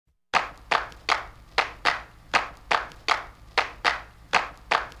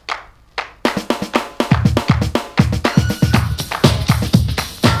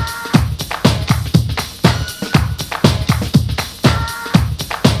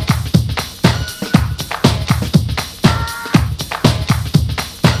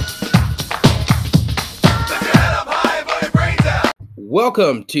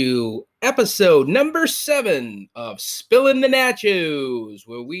Welcome to episode number 7 of Spilling the Nachos,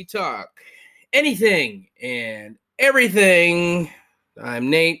 where we talk anything and everything. I'm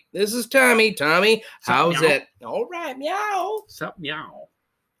Nate. This is Tommy. Tommy, how's it? All right, meow. Sup, meow.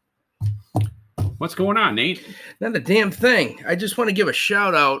 What's going on, Nate? Not a damn thing. I just want to give a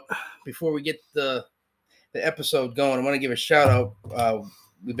shout out before we get the episode going. I want to give a shout out.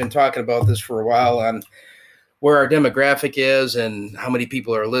 We've been talking about this for a while on where our demographic is and how many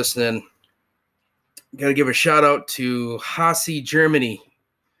people are listening. Got to give a shout out to Hesse, Germany,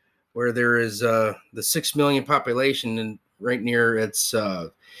 where there is the 6 million population, and right near it's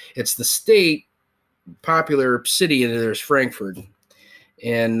the state popular city, and there's Frankfurt.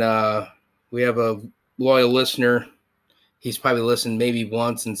 And we have a loyal listener. He's probably listened maybe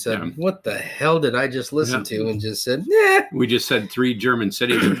once and said, What the hell did I just listen to? And just said, nah. We just said 3 German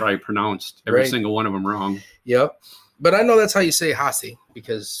cities and probably pronounced every single one of them wrong. Yep. But I know that's how you say Hase,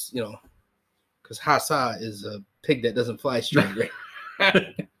 because Hasa is a pig that doesn't fly straight, right?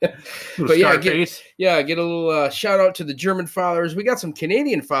 But get a little shout out to the German followers. We got some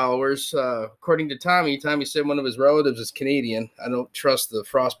Canadian followers. According to Tommy said one of his relatives is Canadian. I don't trust the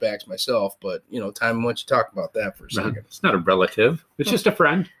Frostbacks myself, but Tommy, why don't you talk about that for a second? It's not a relative. It's just a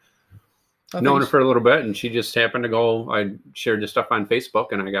friend. Known her for a little bit, and she just happened to go. I shared the stuff on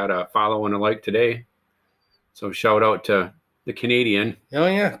Facebook, and I got a follow and a like today. So shout out to the Canadian. Oh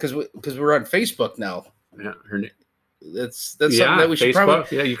yeah, because we're on Facebook now. Yeah, her name. That's something that we should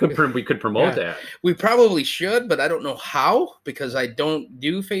probably. We could promote that. We probably should, but I don't know how, because I don't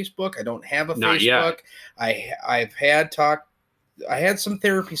do Facebook. I don't have a Not Facebook. Yet. I had some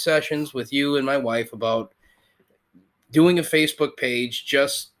therapy sessions with you and my wife about doing a Facebook page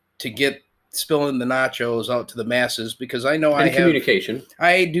just to get Spilling the Nachos out to the masses, because I know communication.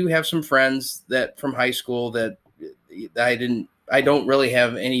 I do have some friends that from high school that I don't really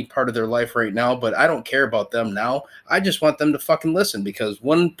have any part of their life right now, but I don't care about them now. I just want them to fucking listen, because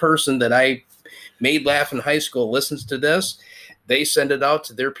one person that I made laugh in high school listens to this. They send it out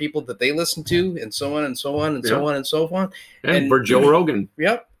to their people that they listen to, and so on and so on and so on and so on. And for Joe Rogan.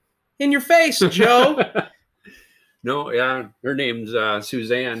 Yep. In your face, Joe. No, yeah. Her name's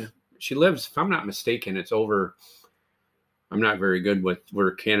Suzanne. She lives, if I'm not mistaken, it's over. I'm not very good with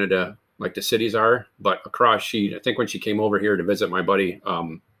where Canada, like the cities are, but across, I think when she came over here to visit my buddy,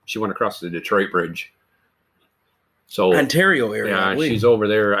 she went across the Detroit Bridge. So Ontario area. Yeah, she's over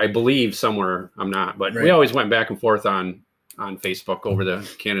there, I believe, somewhere. I'm not, but we always went back and forth on Facebook over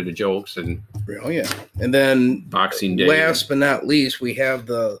the Canada jokes and and then Boxing Day. Last but not least, we have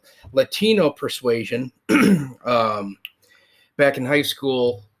the Latino persuasion. Back in high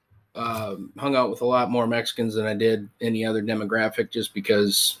school, hung out with a lot more Mexicans than I did any other demographic, just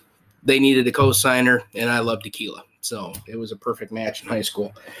because they needed a co-signer, and I love tequila. So it was a perfect match in high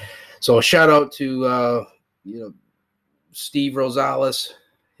school. So a shout out to, Steve Rosales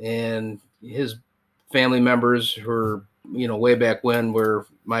and his family members who are, way back when were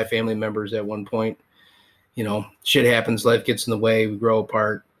my family members at one point. Shit happens. Life gets in the way. We grow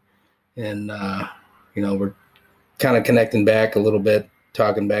apart. And, we're kind of connecting back a little bit,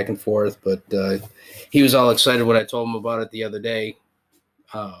 talking back and forth. But he was all excited when I told him about it the other day.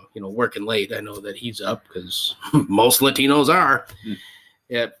 Working late. I know that he's up, because most Latinos are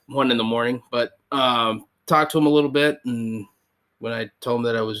at 1 a.m. But talked to him a little bit, and when I told him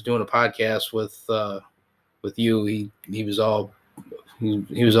that I was doing a podcast with you, he was all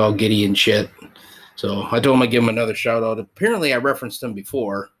giddy and shit. So I told him I'd give him another shout out. Apparently, I referenced him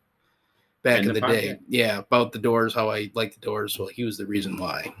before back in the day. Yeah, about the Doors, how I like the Doors. Well, he was the reason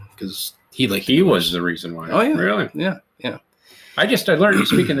why, because he was the reason why. Oh yeah, really? Yeah. I learned,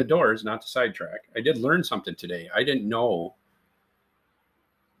 speaking of Doors, not to sidetrack, I did learn something today. I didn't know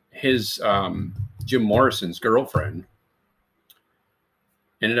his Jim Morrison's girlfriend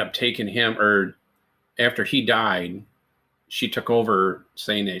ended up taking him, or after he died, she took over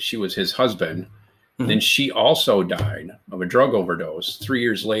saying that she was his husband. Mm-hmm. Then she also died of a drug overdose 3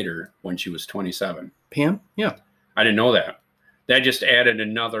 years later when she was 27. Pam? Yeah. I didn't know that. That just added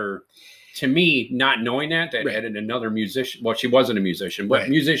another... To me, not knowing that added another musician. Well, she wasn't a musician, but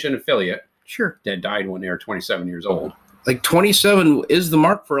musician affiliate. Sure. That died when they were 27 years old. Like 27 is the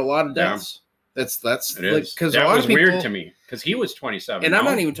mark for a lot of deaths. Yeah. That's it is. Because that was weird to me, because he was 27. And I'm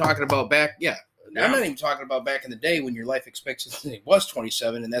not even talking about back. Yeah. I'm not even talking about back in the day when your life expectancy was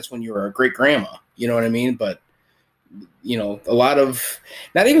 27, and that's when you were a great grandma. You know what I mean? But a lot of,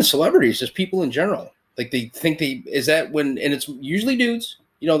 not even celebrities, just people in general. Like they think and it's usually dudes.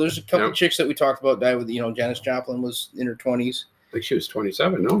 There's a couple chicks that we talked about died with, Janis Joplin was in her 20s. I think she was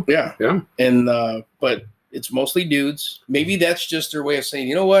 27, no? Yeah. Yeah. And, but It's mostly dudes. Maybe that's just their way of saying,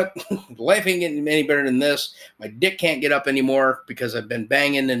 you know what? Life ain't getting any better than this. My dick can't get up anymore because I've been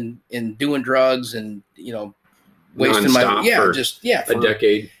banging and doing drugs and, wasting my, for for a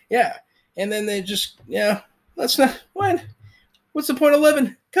decade. Yeah. And then they just, let's not, what? What's the point of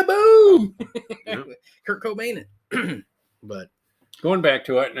living? Kaboom! Yeah. Kurt Cobain it. But going back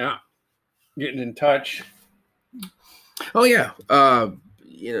to it now, getting in touch. Oh yeah.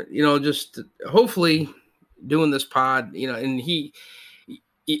 Just hopefully doing this pod, and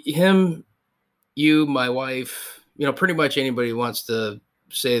him, you, my wife, pretty much anybody who wants to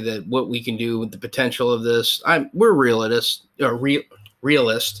say that what we can do with the potential of this. We're realist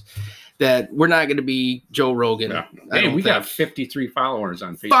that we're not going to be Joe Rogan. Yeah. Hey, we got 53 followers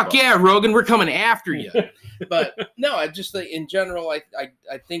on Facebook. Fuck yeah, Rogan, we're coming after you. But no, I just think in general, I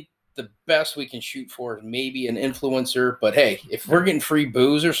think the best we can shoot for is maybe an influencer. But hey, if we're getting free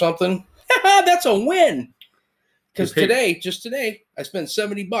booze or something, that's a win. Because just today, I spent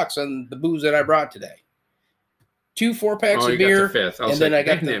 $70 on the booze that I brought today. 2 4-packs of beer, got the fifth. and then I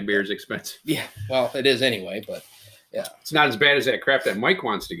got that beer's expensive. Yeah, well, it is anyway, but yeah, it's not as bad as that crap that Mike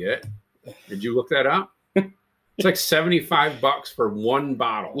wants to get. Did you look that up? It's like $75 for one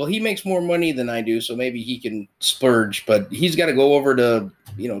bottle. Well, he makes more money than I do, so maybe he can splurge. But he's got to go over to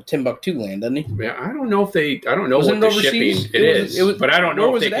Timbuktu land, doesn't he? Yeah, I don't know what the shipping is. But I don't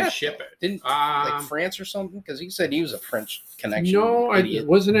know if they can ship it. Didn't like France or something? Because he said he was a French connection. No,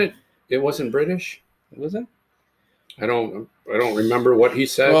 wasn't it? It wasn't British. It wasn't. I don't remember what he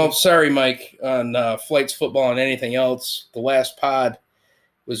said. Well, sorry, Mike. On flights, football, and anything else, the last pod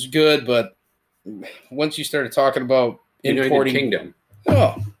was good, but once you started talking about importing United Kingdom,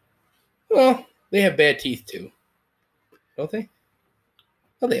 well, they have bad teeth too, don't they?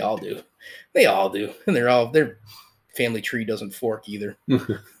 Well, they all do. They all do, and their family tree doesn't fork either.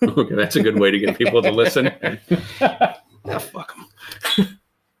 Okay, that's a good way to get people to listen. Fuck them.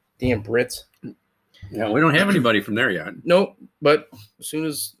 Damn Brits. Yeah, we don't have anybody from there yet. Nope, but as soon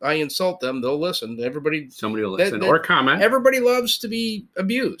as I insult them, they'll listen. Somebody will listen or comment. Everybody loves to be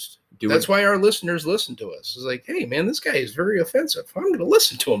abused. That's why our listeners listen to us. It's like, hey, man, this guy is very offensive. I'm going to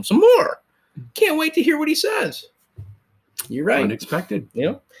listen to him some more. Can't wait to hear what he says. You're right. Unexpected.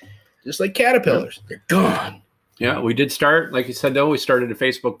 Just like caterpillars. Yeah. They're gone. Yeah, we did start, like you said, though, we started a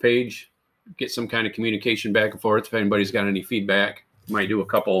Facebook page, get some kind of communication back and forth. If anybody's got any feedback, might do a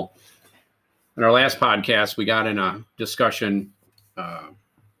couple. In our last podcast, we got in a discussion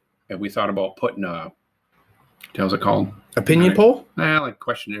that we thought about putting how's it called? Opinion poll? Like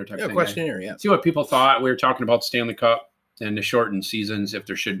questionnaire type thing. Questionnaire, yeah. See what people thought. We were talking about Stanley Cup and the shortened seasons, if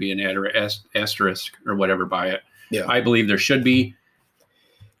there should be an asterisk or whatever by it. Yeah. I believe there should be.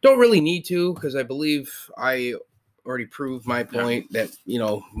 Don't really need to, because I believe I already proved my point that,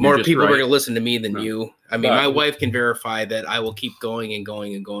 more people are going to listen to me than you. I mean, my wife can verify that I will keep going and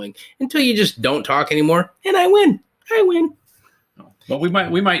going and going until you just don't talk anymore, and I win. But we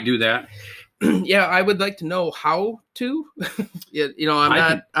might do that. Yeah, I would like to know how to.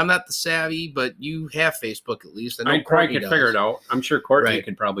 I'm not the savvy, but you have Facebook at least. I probably could figure it out. I'm sure Courtney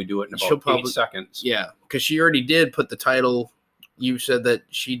could probably do it in about 8 seconds. Yeah, because she already did put the title. You said that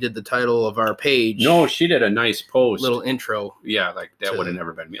she did the title of our page. No, she did a nice post. Little intro. Yeah, like that would have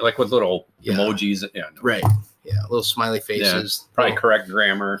never been me. Like with little emojis. Yeah, no. Right. Yeah, little smiley faces. Yeah, probably correct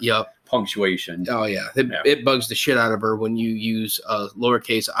grammar. Yep. Punctuation. Oh, yeah. It bugs the shit out of her when you use a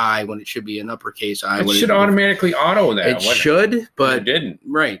lowercase I when it should be an uppercase I. It should automatically auto that. It should, but it didn't.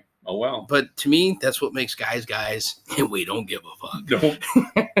 Right. Oh, well. But to me, that's what makes guys, and we don't give a fuck.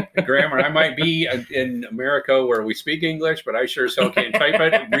 No. Grammar. I might be in America where we speak English, but I sure as hell can't type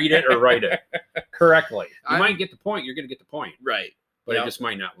it, read it, or write it correctly. You might get the point. You're going to get the point. Right. But it just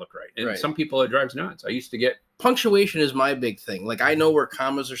might not look right. And some people, it drives nuts. I used to get... Punctuation is my big thing. Like, I know where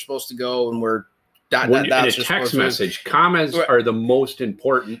commas are supposed to go and where dots in a text message, commas are the most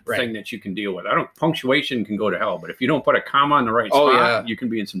important thing that you can deal with. Punctuation can go to hell, but if you don't put a comma in the right spot, you can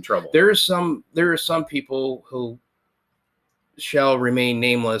be in some trouble. There are some people who shall remain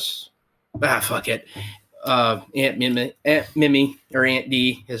nameless. Fuck it. Aunt Mimi, or Aunt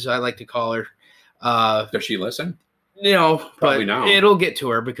D, as I like to call her. Does she listen? Probably now. It'll get to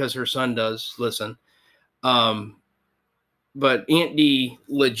her because her son does listen. But Aunt D,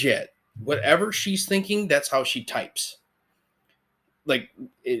 legit. Whatever she's thinking, that's how she types. Like,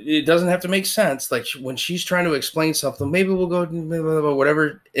 it doesn't have to make sense. Like, when she's trying to explain something, maybe we'll go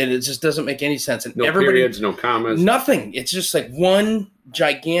whatever, and it just doesn't make any sense. And no periods, no commas. Nothing. It's just like one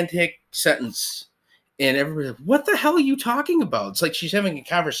gigantic sentence. And everybody's like, what the hell are you talking about? It's like she's having a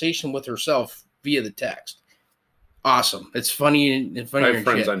conversation with herself via the text. awesome. It's funny and I funny. have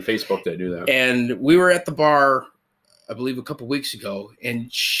friends on Facebook that do that. And we were at the bar, I believe a couple weeks ago,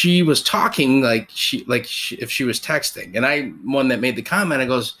 and she was talking like if she was texting, and I'm one that made the comment. I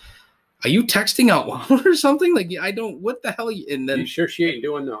goes, "Are you texting out loud or something?" Like, I don't. What the hell? And then you sure she ain't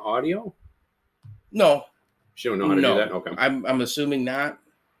doing the audio? no, She don't know how to do that. Okay, I'm assuming not.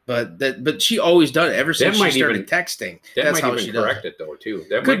 But she always done it ever since she started texting. That might even correct it though too.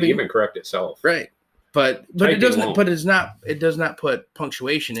 That Could might be. even correct itself. Right. But Typing it doesn't. won't. But it does not put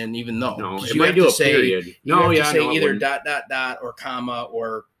punctuation in, even though. No, 'Cause it you might have do to a say, period. You No, have yeah, to say no, it either wouldn't. or comma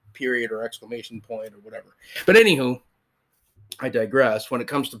or period or exclamation point or whatever. But anywho, I digress. When it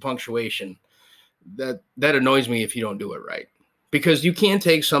comes to punctuation, that annoys me if you don't do it right, because you can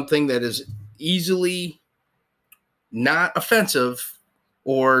take something that is easily not offensive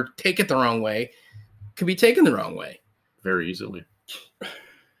or take it the wrong way. Could be taken the wrong way. Very easily.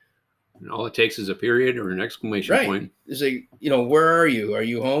 And all it takes is a period or an exclamation Right. point. It's like, where are you? Are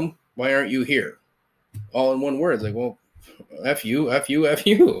you home? Why aren't you here? All in one word. It's like, well, F you, F you, F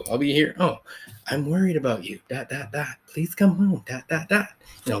you. I'll be here. Oh, I'm worried about you. ... Please come home. ... Dots.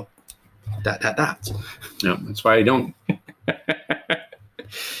 Yeah, that's why I don't.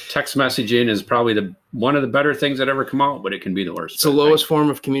 Text messaging is probably one of the better things that ever come out, but it can be the worst. It's the lowest form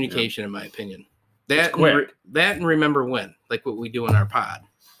of communication, in my opinion. It's quick. That and remember when, like what we do in our pod.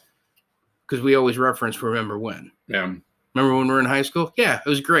 Because we always reference remember when. Yeah. Remember when we were in high school? Yeah, it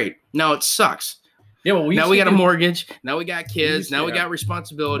was great. Now it sucks. Yeah, well, now we got a mortgage. Now we got kids. Now we got What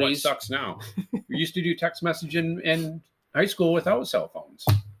responsibilities. sucks now? We used to do text messaging in high school without cell phones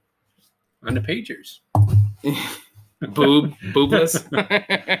on the pagers. Boobless.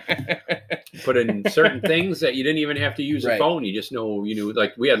 Put in certain things that you didn't even have to use a Right. phone. You just know,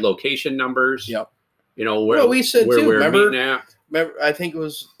 like we had location numbers. Yep. Where Well, we said where too, we're remember? meeting at. Remember, I think it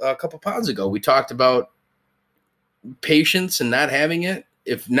was a couple pods ago, we talked about patience and not having it.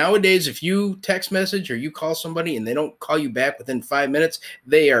 If nowadays, if you text message or you call somebody and they don't call you back within 5 minutes,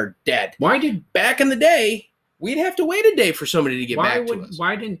 they are dead. Back in the day, we'd have to wait a day for somebody to get back to us.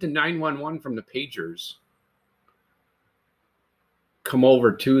 Why didn't the 911 from the pagers come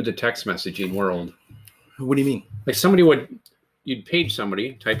over to the text messaging world? What do you mean? Like you'd page somebody,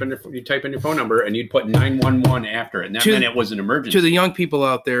 you'd type in your phone number, and you'd put 911 after it, and that meant it was an emergency. To the young people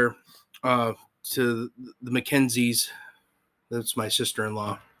out there, to the Mackenzies, that's my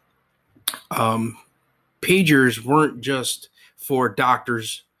sister-in-law. Pagers weren't just for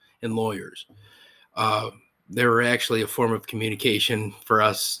doctors and lawyers. They were actually a form of communication for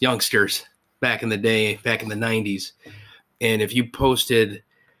us youngsters back in the day, back in the 90s. And if you posted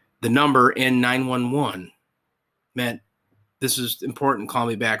the number N911, meant this is important, call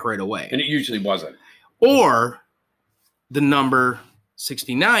me back right away. And it usually wasn't. Or the number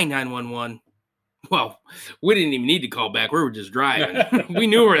 69911. Well, we didn't even need to call back. We were just driving. We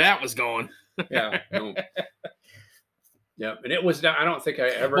knew where that was going. Yeah. No. Yeah. And it was, I don't think I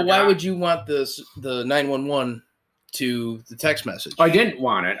ever. But why would you want the 911 to the text message? I didn't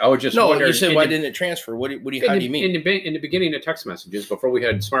want it. I was just wondering. You said, why didn't it transfer? How do you mean? In the beginning of text messages, before we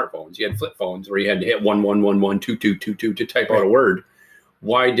had smartphones, you had flip phones where you had to hit 11112222 to type out a word.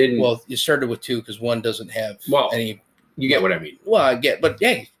 Why didn't? Well, you started with 2 because 1 doesn't have any. You get what I mean. Well, I get, but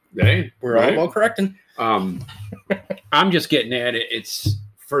hey, we're all about correcting. I'm just getting at it. It's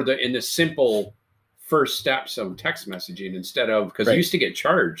in the simple first steps of text messaging instead of, because you used to get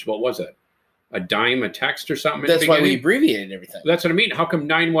charged. What was it? A dime a text or something? That's why we abbreviated everything. That's what I mean. How come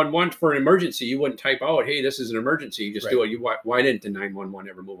 911 for an emergency? You wouldn't type out, "Hey, this is an emergency." You just do it. Why didn't the 911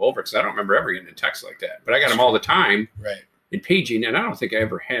 ever move over? Because I don't remember ever getting a text like that. But I got them all the time. Right. In paging, and I don't think I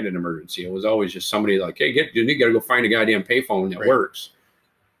ever had an emergency. It was always just somebody like, "Hey, you got to go find a goddamn payphone that works."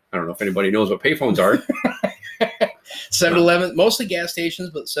 I don't know if anybody knows what payphones are. 7-Eleven, mostly gas stations,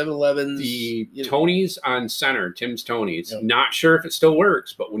 but 7-Elevens. The Tony's on Center, Tim's Tony's. Yep. Not sure if it still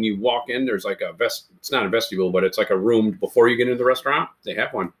works, but when you walk in, there's like it's not a vestibule, but it's like a room before you get into the restaurant. They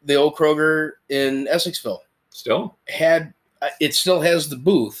have one. The old Kroger in Essexville it still has the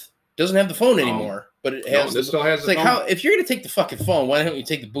booth. Doesn't have the phone anymore, but it has. This still has. It's like phone. If you're gonna take the fucking phone, why don't you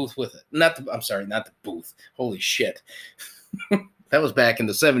take the booth with it? Not the booth. Holy shit. That was back in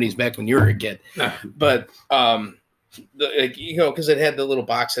the 70s, back when you were a kid. But because it had the little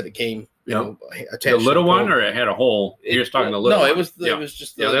box that it came, attached. The little one, or it had a hole. You're just talking the little. No, one. it was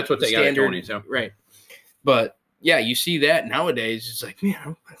just that's what they got at Tony's. Yeah. Right. But yeah, you see that nowadays. It's like,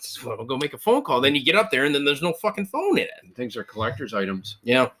 I'll go make a phone call. Then you get up there, and then there's no fucking phone in it. Things are collector's items.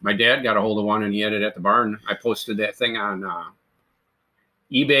 Yeah. My dad got a hold of one, and he had it at the barn. I posted that thing on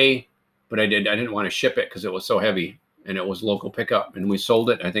eBay, but I didn't want to ship it because it was so heavy. and it was local pickup, and we sold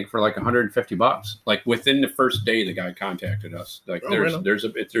it, I think, for like $150. Like within the first day, the guy contacted us. Like there's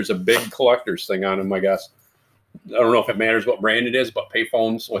a big collector's thing on him, I guess. I don't know if it matters what brand it is, but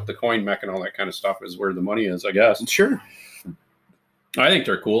payphones with the coin mech and all that kind of stuff is where the money is, I guess. Sure. I think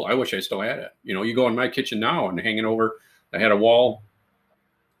they're cool. I wish I still had it. You know, you go in my kitchen now and hanging over, I had a wall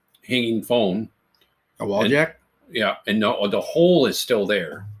hanging phone. A wall jack? Yeah. And the hole is still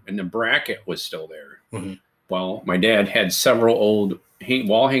there, and the bracket was still there. Mm-hmm. Well, my dad had several old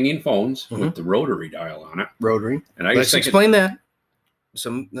wall hanging phones with the rotary dial on it. Rotary. And I Let's explain that. I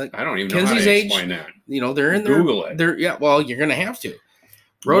don't even know Kenzie's how to age, explain that. You know, they're in there. Google it. Yeah, well, you're gonna have to.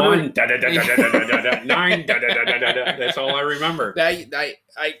 Rotary. 1, 9, that's all I remember. I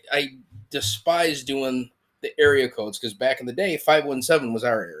despise doing the area codes because back in the day, 517 was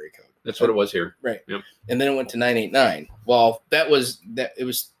our area code. That's what it was here. Right. Yep. And then it went to 989. Well, it was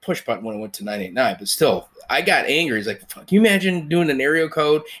push button when it went to 989, but still, I got angry. It's like, fuck, can you imagine doing an area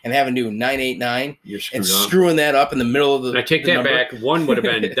code and having to do 989 and screwing that up in the middle of the. And I take that number back. One would have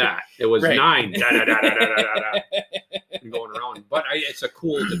been that. It was right. 9. And going around. But it's a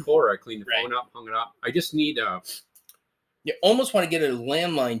cool decor. I cleaned the phone up, hung it up. I just need you almost want to get a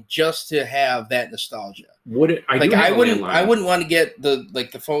landline just to have that nostalgia. Would it? I wouldn't want to get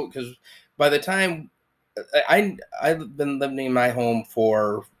the phone because by the time I've been living in my home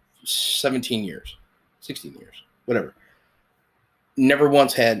for 17 years, 16 years, whatever. Never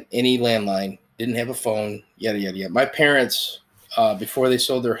once had any landline. Didn't have a phone. Yada yada yada. My parents, before they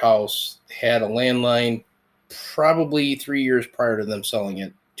sold their house, had a landline. Probably 3 years prior to them selling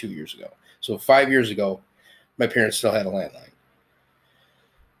it 2 years ago. So 5 years ago, my parents still had a landline.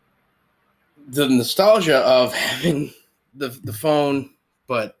 The nostalgia of having the phone,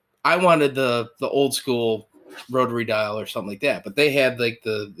 but I wanted the old school rotary dial or something like that. But they had it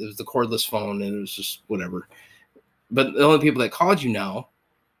was the cordless phone, and it was just whatever. But the only people that called you now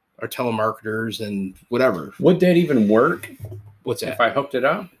are telemarketers and whatever. Would that even work? What's that? If I hooked it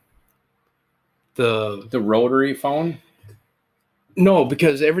up? The rotary phone? No,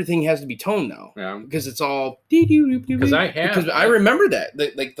 because everything has to be toned now. Yeah. Because it's all because I remember that.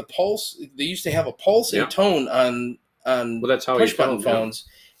 The pulse, they used to have a pulsing tone on that's how push button phones.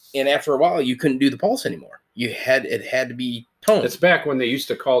 And after a while you couldn't do the pulse anymore. It had to be toned. It's back when they used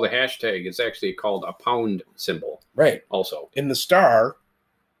to call the hashtag. It's actually called a pound symbol. Right. Also. And the star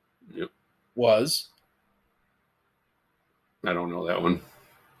was I don't know that one.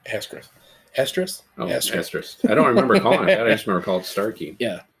 Asterisk. Oh, asterisk. I don't remember calling it that. I just remember calling it Starkey.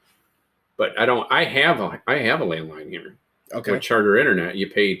 Yeah. But I have a landline here. Okay. With Charter Internet, you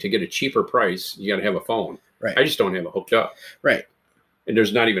pay to get a cheaper price. You got to have a phone. Right. I just don't have it hooked up. Right. And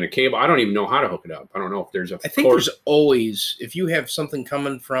there's not even a cable. I don't even know how to hook it up. I don't know if there's a. I think there's always, if you have something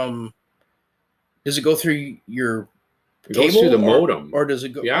coming from, does it go through your it goes through the modem, or does it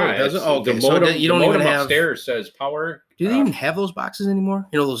go? Yeah, does it? Oh, okay. The modem, you don't even have upstairs says power. Do they even have those boxes anymore?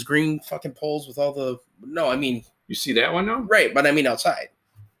 You know, those green fucking poles with all the. No, I mean. You see that one now? Right, but I mean outside.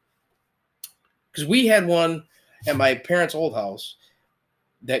 Because we had one at my parents' old house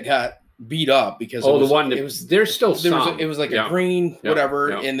that got beat up because there's still some. It was like a green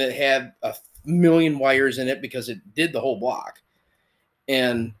whatever, and it had a million wires in it because it did the whole block,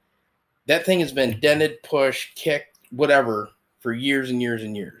 and that thing has been dented, pushed, kicked, whatever for years and years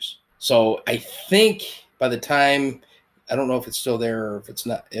and years. So I think by the time, I don't know if it's still there or if it's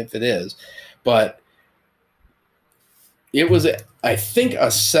not, if it is, but it was I think a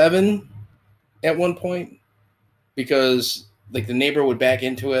 7 at one point because like the neighbor would back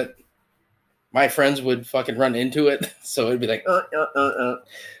into it. My friends would fucking run into it. So it'd be like,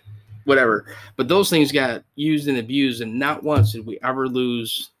 whatever. But those things got used and abused, and not once did we ever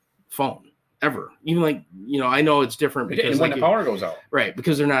lose phone. Ever. Even like, you know, I know it's different because when the power goes out. Right.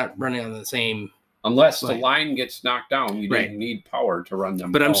 Because they're not running on the same. Unless the line gets knocked down, you didn't need power to run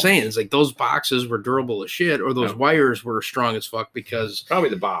them. But I'm saying it's like those boxes were durable as shit, or those wires were strong as fuck because. Probably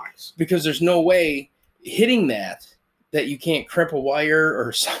the box. Because there's no way hitting that you can't crimp a wire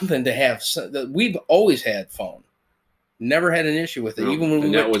or something to have. We've always had phone. Never had an issue with it, even when we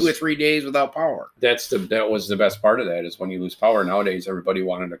went 2 or 3 days without power. That was the best part of that is when you lose power. Nowadays, everybody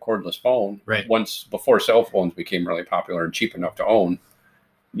wanted a cordless phone. Right. Before cell phones became really popular and cheap enough to own,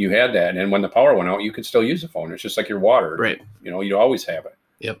 you had that. And when the power went out, you could still use a phone. It's just like your water. Right. You know, you always have it.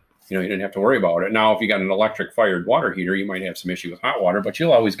 Yep. You know, you didn't have to worry about it. Now, if you got an electric fired water heater, you might have some issue with hot water, but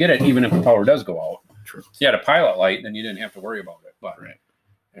you'll always get it even if the power does go out. True. If you had a pilot light, then you didn't have to worry about it. But right.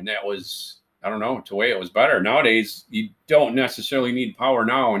 And that was, I don't know, the way it was better. Nowadays, you don't necessarily need power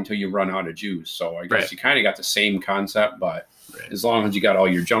now until you run out of juice. So I guess you kind of got the same concept, but as long as you got all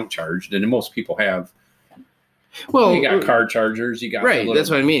your junk charged, and most people have Well, you got car chargers, you got right. That's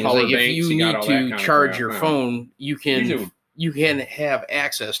what I mean. It's power like if banks, you got need all that kind to of charge crap. your Yeah. phone, you do. can have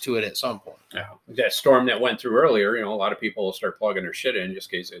access to it at some point. Yeah. That storm that went through earlier, a lot of people will start plugging their shit in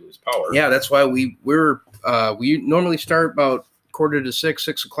just in case they lose power. Yeah, that's why we normally start about 5:45,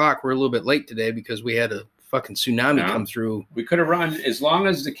 6 o'clock. We're a little bit late today because we had a fucking tsunami come through. We could have run as long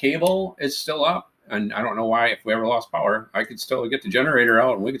as the cable is still up. And I don't know why, if we ever lost power, I could still get the generator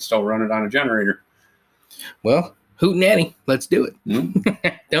out and we could still run it on a generator. Well, hootenanny, let's do it. Mm-hmm.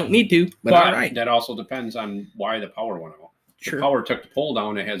 Don't need to, but all right. That also depends on why the power went out. Sure. The power took the pole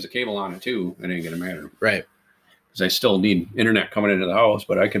down. It has the cable on it too. It ain't going to matter. Right. Because I still need internet coming into the house,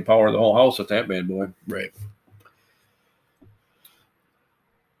 but I can power the whole house with that bad boy. Right.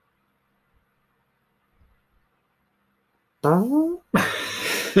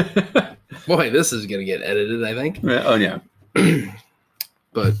 Boy, this is gonna get edited, I think. Oh yeah.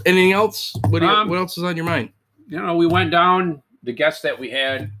 But anything else? What else is on your mind? We went down the guest that we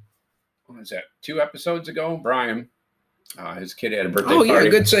had. What was that? 2 episodes ago, Brian. His kid had a birthday party. Oh yeah,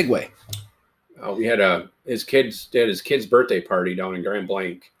 good segue. We had his kid's birthday party down in Grand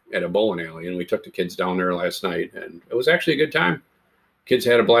Blanc at a bowling alley, and we took the kids down there last night, and it was actually a good time. Kids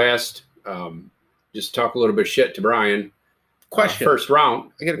had a blast. Just talk a little bit of shit to Brian. Question. First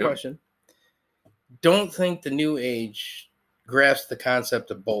round. I got a question. Don't think the new age grasps the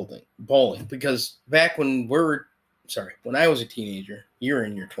concept of bowling, because back when when I was a teenager, you were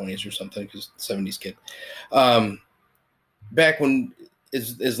in your 20s or something, because 70s kid. Back when,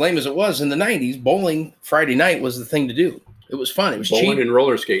 as lame as it was in the 90s, bowling Friday night was the thing to do. It was fun. It was bowling cheap. And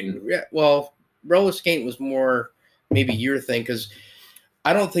roller skating. Yeah, well, roller skating was more maybe your thing, because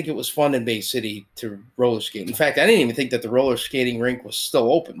I don't think it was fun in Bay City to roller skate. In fact, I didn't even think that the roller skating rink was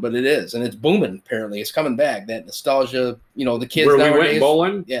still open, but it is, and it's booming. Apparently, it's coming back. That nostalgia, the kids where nowadays, we went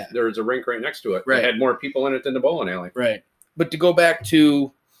bowling. Yeah, there was a rink right next to it. Right, it had more people in it than the bowling alley. Right, but to go back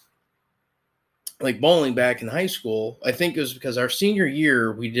to like bowling back in high school, I think it was because our senior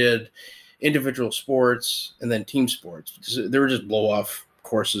year we did individual sports and then team sports, because they were just blow off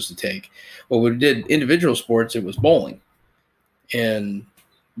courses to take. Well, we did individual sports. It was bowling, and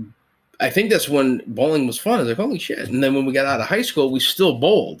I think that's when bowling was fun. I was like, holy shit. And then when we got out of high school, we still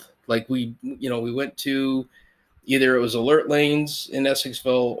bowled. Like we went to either it was Alert Lanes in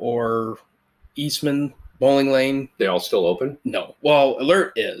Essexville or Eastman Bowling Lane. They all still open? No. Well,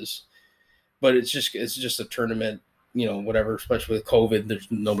 Alert is, but it's just a tournament, whatever, especially with COVID, there's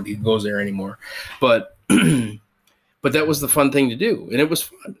nobody who goes there anymore. But, but that was the fun thing to do. And it was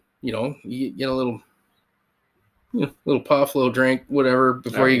fun. You get a little puff, little drink, whatever,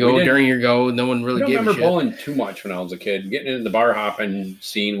 before you go, during your go. No one really gave a shit. I remember bowling too much when I was a kid. Getting into the bar hopping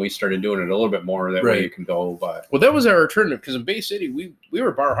scene, we started doing it a little bit more. That way you can go. But well, that was our alternative, because in Bay City, we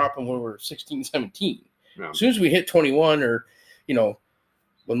were bar hopping when we were 16, 17. Yeah. As soon as we hit 21, or,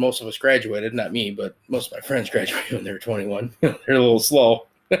 when most of us graduated, not me, but most of my friends graduated when they were 21. They're a little slow.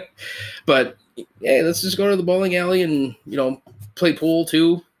 But, hey, let's just go to the bowling alley and, play pool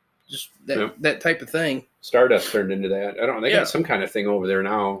too. Just that type of thing. Stardust turned into that. I don't know. They got some kind of thing over there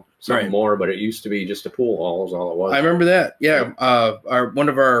now. Something more, but it used to be just a pool hall is all it was. I remember that. Yeah. One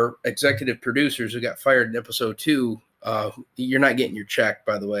of our executive producers who got fired in episode 2, you're not getting your check,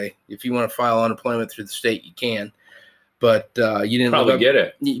 by the way. If you want to file unemployment through the state, you can. But you didn't probably get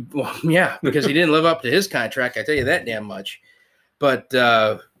it. Well, yeah, because he didn't live up to his contract. I tell you that damn much. But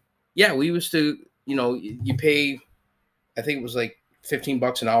yeah, we used to, you pay, I think it was like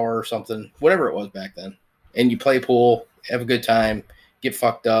 $15 an hour or something, whatever it was back then. And you play pool, have a good time, get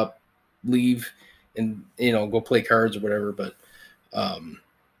fucked up, leave, and, go play cards or whatever. But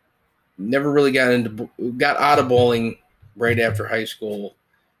never really got out of bowling right after high school,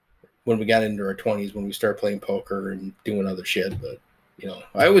 when we got into our 20s, when we started playing poker and doing other shit. But,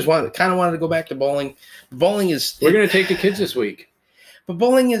 I always wanted to go back to bowling. Bowling is... We're going to take the kids this week. But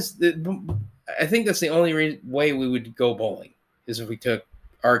bowling is... I think that's the only way we would go bowling, is if we took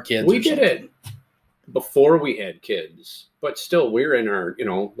our kids. We did it before we had kids, but still, we're in our,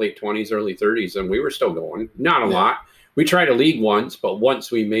 late 20s, early 30s, and we were still going. Not a lot. We tried a league once, but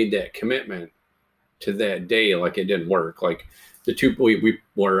once we made that commitment to that day, like, it didn't work. Like, the two, we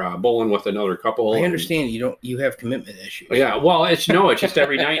were bowling with another couple. I understand you have commitment issues. Yeah, well, it's just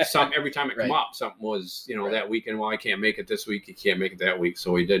every night, every time it come up, something was, that weekend. Well, I can't make it this week. You can't make it that week.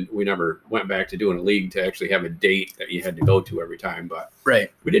 So we never went back to doing a league to actually have a date that you had to go to every time. But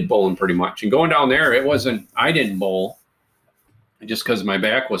we did bowling pretty much. And going down there, I didn't bowl just because my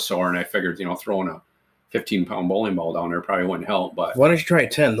back was sore, and I figured, throwing a 15-pound bowling ball down there probably wouldn't help. But why don't you try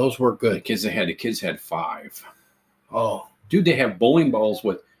 10? Those work good. The kids had 5. Oh. Dude, they have bowling balls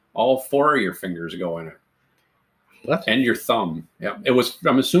with all 4 of your fingers go in it. What? And your thumb. Yeah. It was,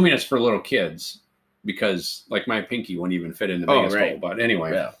 I'm assuming it's for little kids because like my pinky wouldn't even fit in the biggest hole. But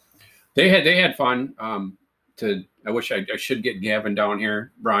anyway, Yeah. they had fun. I wish I should get Gavin down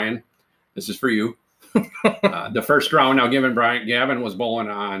here. Brian, this is for you. The first round, now Gavin was bowling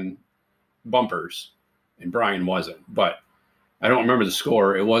on bumpers and Brian wasn't, but I don't remember the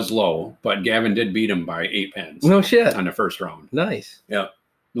score. It was low, but Gavin did beat him by 8 pins. No shit. On the first round. Nice. Yeah.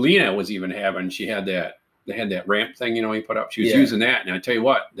 Lena was even she had that ramp thing, you know, he put up. She was using that. And I tell you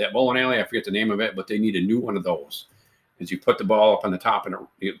what, that bowling alley, I forget the name of it, but they need a new one of those. Because you put the ball up on the top and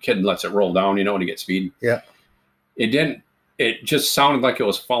the kid lets it roll down, you know, to get speed. Yeah. It just sounded like it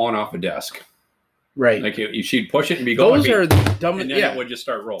was falling off a desk. Right. Like she'd push it and be going. Those are the dumbest. And then it would just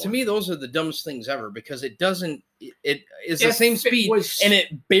start rolling. To me, those are the dumbest things ever because it doesn't. It is the same speed, and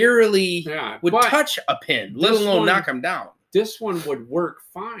it barely would touch a pin, let alone knock them down. This one would work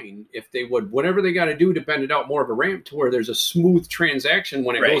fine if they would whatever they got to do to bend it out more of a ramp to where there's a smooth transaction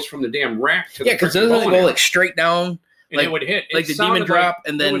when it goes from the damn rack to the because it doesn't go like straight down. And it would hit like the demon drop,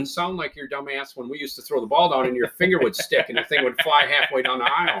 and then it would sound like your dumb ass when we used to throw the ball down and your finger would stick and the thing would fly halfway down the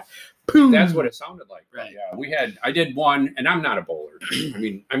aisle. Boom. That's what it sounded like. Right. Yeah, I did one, and I'm not a bowler. I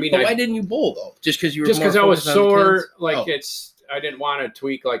mean, but why didn't you bowl though? Just because you were because I was sore. Like I didn't want to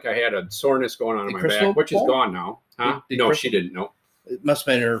tweak. Like I had a soreness going on in my back, which is gone now. Huh? No, she didn't. No. It must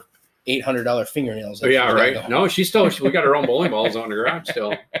have been her $800 fingernails. Oh, yeah, right. No, we got our own bowling balls on the garage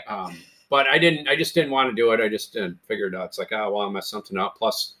still. But I just didn't want to do it. I just figured out it's like, well, I'll mess something up.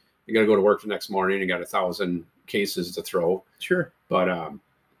 Plus, you got to go to work the next morning. You got 1,000 cases to throw. Sure. But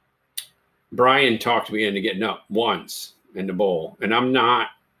Brian talked me into getting up once in the bowl, and I'm not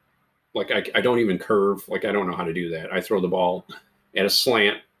like I don't even curve. Like I don't know how to do that. I throw the ball at a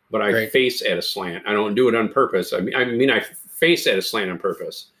slant, but I face at a slant. I don't do it on purpose. I mean, I face at a slant on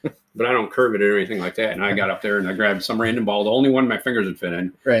purpose, but I don't curve it or anything like that. And I got up there and I grabbed some random ball, the only one my fingers would fit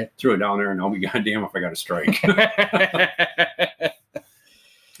in. Right. Threw it down there, and I'll be goddamn if I got a strike.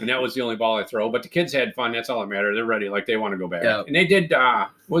 And that was the only ball I throw. But the kids had fun. That's all that mattered. They're ready. Like they want to go back. Yeah. And they did,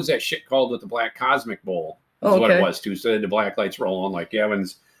 what was that shit called with the black Cosmic Bowl? That's what it was too. So they had the black lights roll on like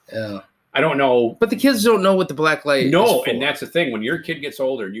Gavin's. Yeah. I don't know. But the kids don't know what the black light is for. And that's the thing. When your kid gets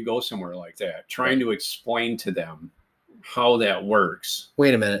older and you go somewhere like that, trying to explain to them how that works.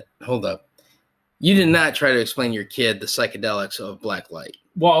 Wait a minute. Hold up. You did not try to explain your kid the psychedelics of black light.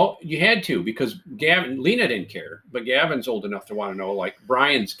 Well, you had to because Lena didn't care, but Gavin's old enough to want to know. Like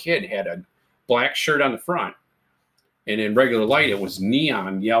Brian's kid had a black shirt on the front, and in regular light it was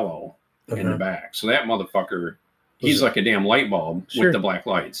neon yellow in the back. So that motherfucker, he's like a damn light bulb with the black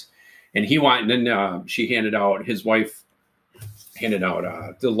lights. And he wanted. And then his wife handed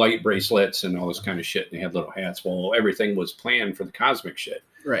out the light bracelets and all this kind of shit. And they had little hats. Well, everything was planned for the cosmic shit.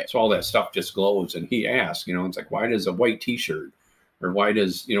 Right. So all that stuff just glows. And he asked, it's like, why does a white T-shirt? Or why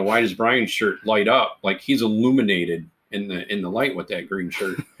does Brian's shirt light up like he's illuminated in the light with that green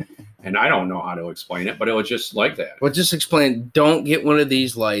shirt? And I don't know how to explain it, but it was just like that. Well, just explain. Don't get one of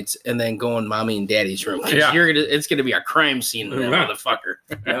these lights and then go in mommy and daddy's room. Yeah. It's gonna be a crime scene with that motherfucker.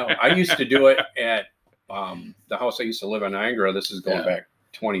 No, I used to do it at the house I used to live in Niagara. This is going back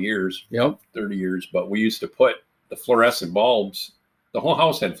 20 years, 30 years. But we used to put the fluorescent bulbs. The whole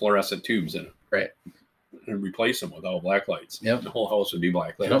house had fluorescent tubes in it. Right. And replace them with all black lights. Yep. The whole house would be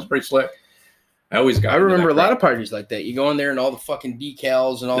black lit. That was pretty slick. I remember a lot of parties like that. You go in there and all the fucking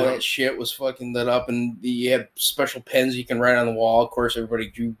decals and all that shit was fucking lit up, and you had special pens you can write on the wall. Of course, everybody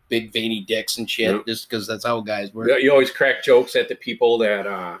drew big veiny dicks and shit just because that's how guys work. You always crack jokes at the people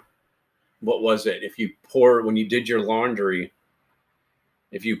that, what was it? When you did your laundry,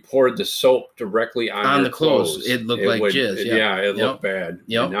 if you poured the soap directly on the clothes, it looked like jizz. It looked bad.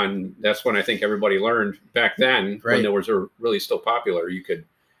 Yep. And that's when I think everybody learned back then when there was really still popular. You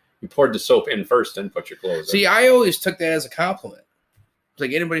poured the soap in first and put your clothes in. See, I always took that as a compliment. It's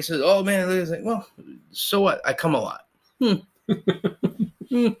like anybody says, "Oh man," it's like, well, so what? I come a lot.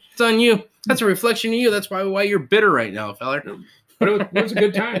 It's on you. That's a reflection of you. That's why you're bitter right now, feller. But it was a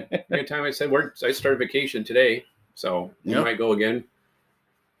good time. I said, I started vacation today, so we might go again.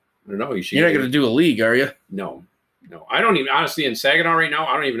 I don't know. You're not going to do a league, are you? No. I don't even, honestly, in Saginaw right now,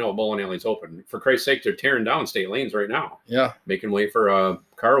 I don't even know if bowling alley's open. For Christ's sake, they're tearing down state lanes right now. Yeah. Making way for a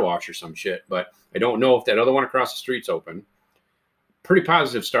car wash or some shit. But I don't know if that other one across the street's open. Pretty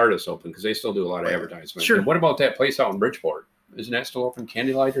positive Stardust open because they still do a lot of advertisement. Sure. And what about that place out in Bridgeport? Isn't that still open?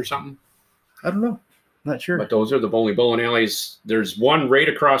 Candylight or something? I don't know. Not sure. But those are the only bowling alleys. There's one right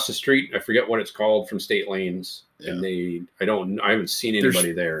across the street. I forget what it's called from State Lanes. Yeah. And I haven't seen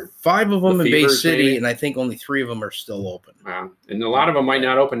anybody there. 5 of them The in Bay Fevers, City, maybe? and I think only 3 of them are still open. And a lot of them might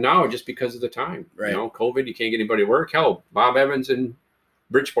not open now just because of the time. Right. You know, COVID, you can't get anybody to work. Hell, Bob Evans in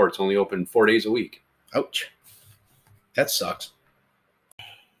Bridgeport's only open 4 days a week. Ouch. That sucks.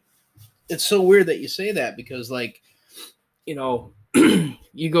 It's so weird that you say that because, like, you know,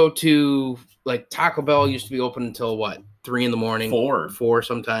 you go to, like, Taco Bell used to be open until, what, 3 in the morning? 4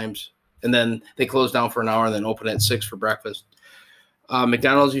 sometimes. And then they close down for an hour and then open at 6 for breakfast.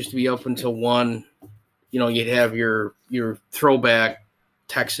 McDonald's used to be open until 1. You know, you'd have your throwback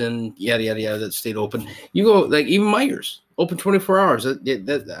Texan, yada, yada, yada, that stayed open. You go, like, even Myers, open 24 hours.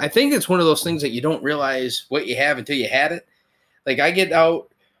 I think it's one of those things that you don't realize what you have until you had it. Like, I get out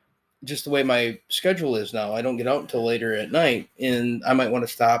just the way my schedule is now. I don't get out until later at night, and I might want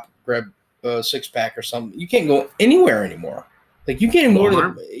to stop, grab a 6-pack or something. You can't go anywhere anymore. Like, you can't even go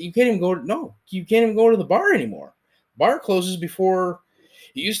to the bar anymore. Bar closes before.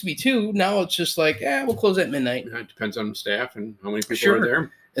 It used to be 2. Now it's just like, we'll close at midnight. It depends on the staff and how many people are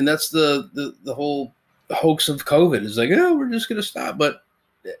there. And that's the whole hoax of COVID is like, we're just going to stop. But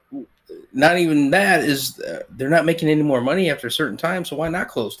not even that is, they're not making any more money after a certain time. So why not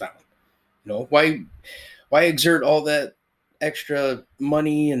close down? You know, why exert all that extra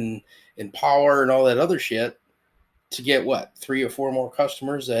money and power and all that other shit to get what, 3 or 4 more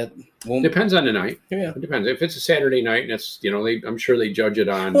customers that won't. Depends on the night. Yeah, it depends. If it's a Saturday night and it's, you know, I'm sure they judge it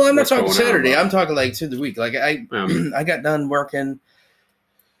on. Well, I'm not talking Saturday. I'm talking like through the week. Like I got done working.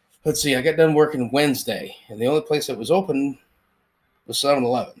 Let's see, I got done working Wednesday, and the only place that was open was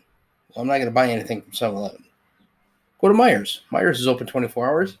 7-Eleven. Well, I'm not going to buy anything from 7-Eleven. Go to Myers. Myers is open 24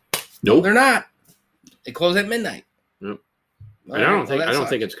 hours. Nope, no, they're not. They close at midnight. Yep. And I don't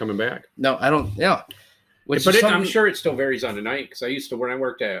think it's coming back. No, I don't. Yeah. But I'm sure it still varies on the night because when I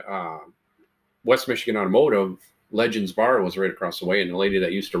worked at West Michigan Automotive, Legends Bar was right across the way, and the lady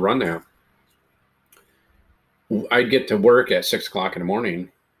that used to run that, I'd get to work at 6 o'clock in the morning.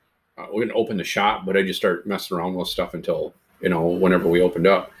 We didn't open the shop, but I just start messing around with stuff until, you know, whenever we opened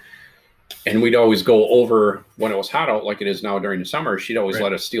up. And we'd always go over when it was hot out, like it is now during the summer. She'd always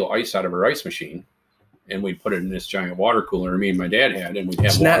let us steal ice out of her ice machine, and we'd put it in this giant water cooler me and my dad had, and we'd have water.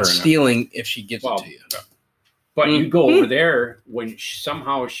 It's not stealing if she gives it to you. But you go over there when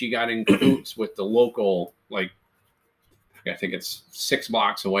somehow she got in cahoots with the local, like, I think it's 6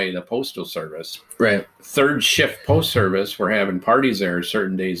 blocks away, the postal service. Right. 3rd shift post service. We're having parties there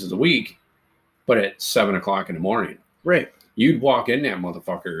certain days of the week, but at 7 o'clock in the morning. Right. You'd walk in that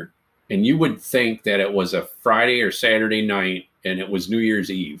motherfucker, and you would think that it was a Friday or Saturday night, and it was New Year's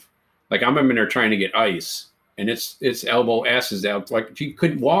Eve. Like, I'm in there trying to get ice, and it's elbow asses out. Like, you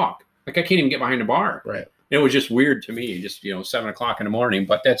couldn't walk. Like, I can't even get behind the bar. Right. It was just weird to me, just, you know, 7 o'clock in the morning,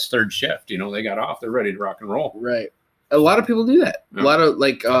 but that's 3rd shift. You know, they got off, they're ready to rock and roll. Right. A lot of people do that. Yeah. A lot of,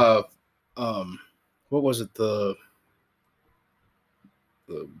 like, what was it?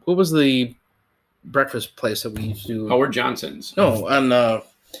 What was the breakfast place that we used to? Howard Johnson's. No, on,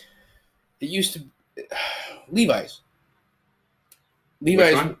 it used to, Levi's.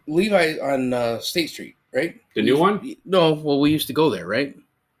 Levi's on State Street, right? The new one? No, well, we used to go there, right?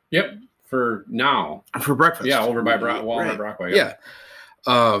 Yep. For now. For breakfast. Yeah, over by Walnut Brockway. Yeah.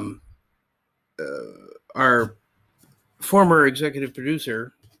 Our former executive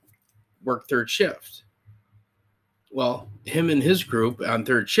producer worked 3rd shift. Well, him and his group on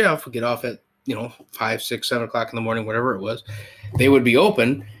 3rd shift would get off at, 5, 6, 7 o'clock in the morning, whatever it was. They would be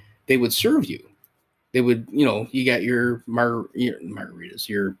open. They would serve you. They would, you got your margaritas,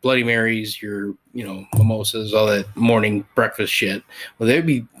 your Bloody Marys, your, mimosas, all that morning breakfast shit. Well, they'd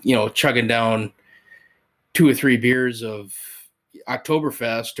be, chugging down 2 or 3 beers of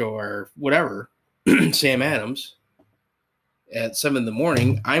Oktoberfest or whatever, Sam Adams at 7 in the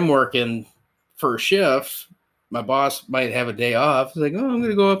morning. I'm working 1st shift. My boss might have a day off. He's like, I'm going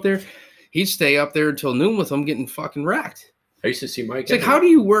to go up there. He'd stay up there until noon with them getting fucking wrecked. I used to see Mike. It's like, how do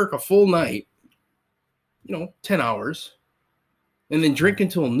you work a full night, 10 hours, and then drink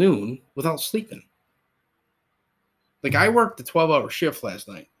until noon without sleeping? Like, I worked the 12-hour shift last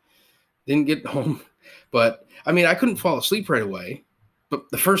night. Didn't get home. But, I couldn't fall asleep right away. But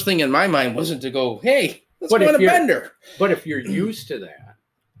the first thing in my mind wasn't to go, hey, let's go on a bender. But if you're used to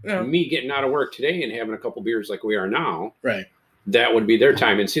that, me getting out of work today and having a couple beers like we are now, right? That would be their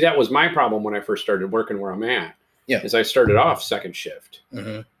time. And see, that was my problem when I first started working where I'm at. Yeah. Is I started off 2nd shift.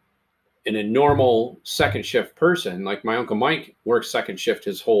 Mm-hmm. And a normal 2nd shift person, like my Uncle Mike, worked 2nd shift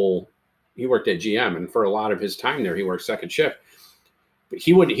he worked at GM. And for a lot of his time there, he worked 2nd shift. But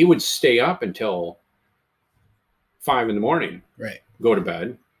he would stay up until 5 a.m, Right. go to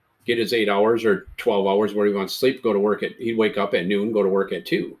bed, get his 8 hours or 12 hours where he wants to sleep, go to work he'd wake up at noon, go to work at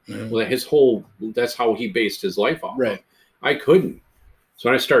 2. Mhm. Well, that's how he based his life off. Right. Of. I couldn't. So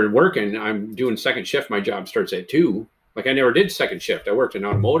when I started working, I'm doing second shift. My job starts at 2. Like I never did second shift. I worked in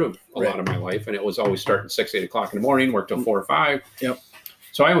automotive a lot of my life, and it was always starting 6, 8 o'clock in the morning, worked till 4 or 5. Yep.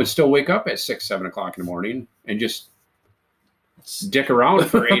 So I would still wake up at 6, 7 o'clock in the morning and just dick around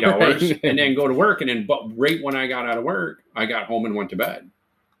for 8 hours and then go to work. And then, but right when I got out of work, I got home and went to bed.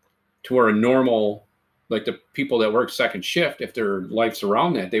 To where a normal, like the people that work second shift, if their life's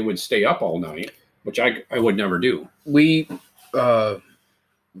around that, they would stay up all night, which I would never do. We,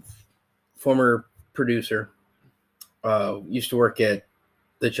 former producer, used to work at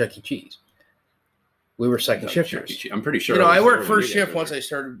the Chuck E. Cheese. We were second shifters. I'm pretty sure. You know, I worked first shift once I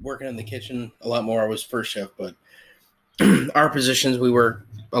started working in the kitchen a lot more. I was first shift, but our positions, we worked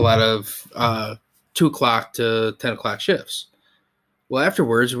a lot of 2 o'clock to 10 o'clock shifts. Well,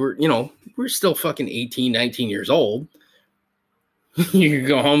 afterwards, we're still fucking 18, 19 years old. You can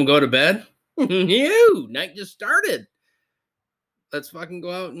go home, go to bed. Night just started. Let's fucking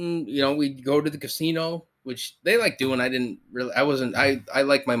go out and, we'd go to the casino, which they like doing. I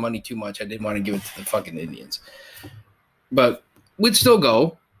like my money too much. I didn't want to give it to the fucking Indians. But we'd still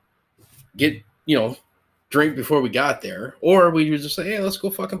go get, drink before we got there. Or we would just say, hey, let's go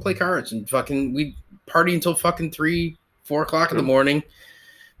fucking play cards. And we'd party until fucking 3, 4 o'clock in the morning.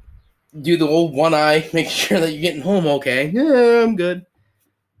 Do the old one eye, make sure that you're getting home okay. Yeah, I'm good.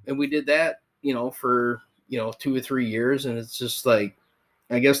 And we did that, for, 2 or 3 years. And it's just like,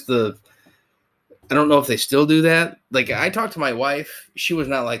 I guess I don't know if they still do that. Like, I talked to my wife. She was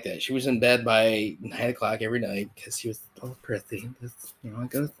not like that. She was in bed by 9 o'clock every night because she was, Prissy, I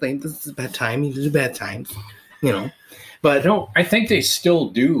got to think this is bedtime. This is bedtime, But I think they still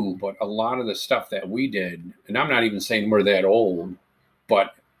do. But a lot of the stuff that we did, and I'm not even saying we're that old,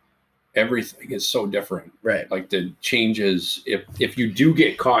 but everything is so different. Right. Like the changes, if you do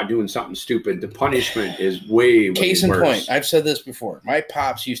get caught doing something stupid, the punishment is way worse. Case in point, I've said this before. My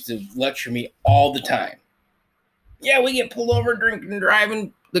pops used to lecture me all the time. Yeah, we get pulled over drinking and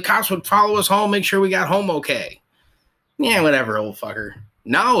driving. The cops would follow us home, make sure we got home okay. Yeah, whatever, old fucker.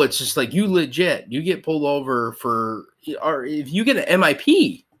 Now it's just like you get pulled over or if you get an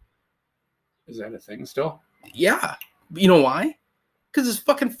MIP. Is that a thing still? Yeah. You know why? Because it's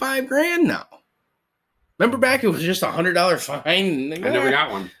fucking $5,000 now. Remember back, it was just $100 fine. I never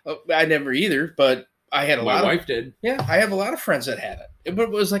got one. I never either, but I had My wife did. Yeah, I have a lot of friends that had it. It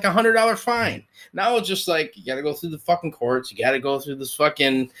was like $100 fine. Now it's just like, you got to go through the fucking courts. You got to go through this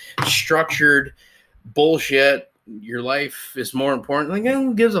fucking structured bullshit. Your life is more important. Like,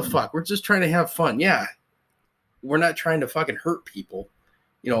 who gives a fuck? We're just trying to have fun. Yeah. We're not trying to fucking hurt people.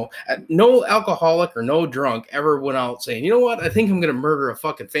 No alcoholic or no drunk ever went out saying, you know what? I think I'm going to murder a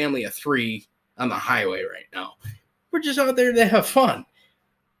fucking family of 3 on the highway right now. We're just out there to have fun.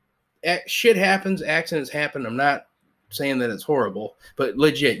 Shit happens. Accidents happen. I'm not saying that it's horrible, but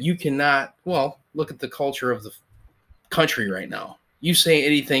legit, you cannot, look at the culture of the country right now. You say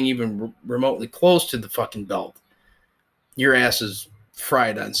anything even remotely close to the fucking belt, your ass is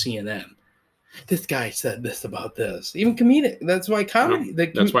fried on CNN. This guy said this about this. Even comedic. That's why comedy.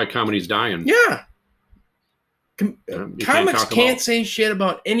 That's why comedy's dying. Yeah. Comics can't can't say shit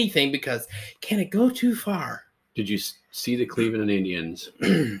about anything because can it go too far? Did you see the Cleveland Indians?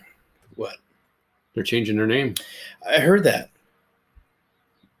 What? They're changing their name. I heard that.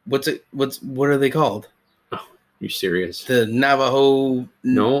 What are they called? Oh, you serious? The Navajo.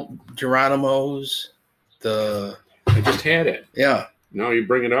 No. Geronimos. I just had it. Yeah. No, you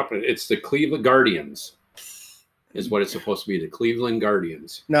bring it up. It's the Cleveland Guardians is what it's supposed to be. The Cleveland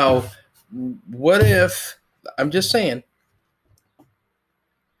Guardians. Now, what if, I'm just saying,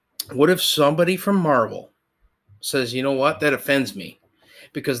 what if somebody from Marvel says, you know what, that offends me?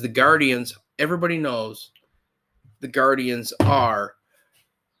 Because the Guardians, everybody knows the Guardians are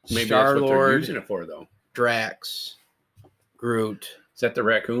Maybe Star-Lord, that's what they're using it for, though. Drax, Groot. Is that the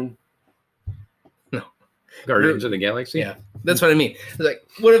raccoon? No. Guardians of the Galaxy? Yeah, that's what I mean. It's like,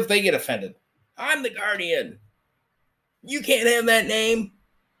 what if they get offended? I'm the Guardian. You can't have that name.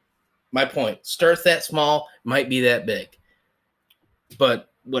 My point. Starts that small, might be that big. But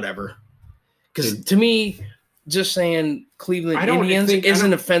whatever. Because to me, just saying Cleveland Indians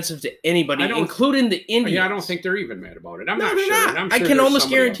isn't offensive to anybody, including the Indians. Yeah, I don't think they're even mad about it. I'm not they're sure. not. I can almost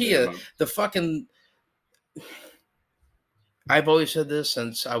guarantee you the fucking... I've always said this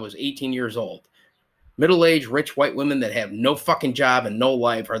since I was 18 years old. Middle-aged, rich white women that have no fucking job and no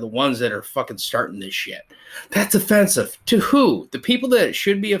life are the ones that are fucking starting this shit. That's offensive. To who? The people that it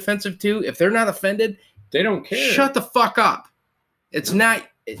should be offensive to, if they're not offended, They don't care. Shut the fuck up. It's not.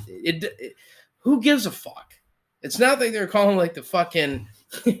 Who gives a fuck? It's not like they're calling like the fucking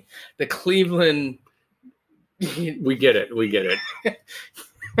the Cleveland. We get it.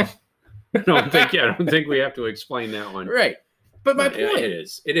 I don't think we have to explain that one. Right. But my point.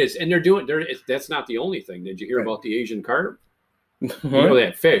 It is. And that's not the only thing. Did you hear about the Asian carp? What? You know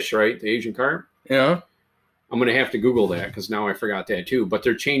that fish, right? The Asian carp? Yeah. I'm going to have to Google that because now I forgot that too. But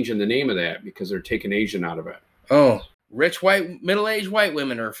they're changing the name of that because they're taking Asian out of it. Oh, rich middle-aged white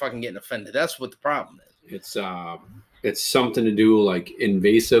women are fucking getting offended. That's what the problem is. It's something to do like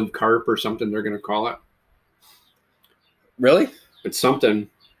invasive carp or something they're going to call it. Really? It's something.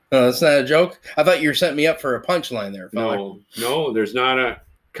 No, that's not a joke. I thought you were setting me up for a punchline there, fella. No, there's not a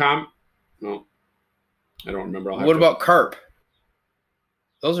No, I don't remember. What about carp?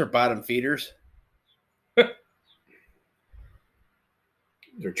 Those are bottom feeders.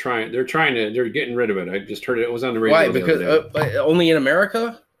 They're getting rid of it. I just heard it was on the radio. Why? Because only in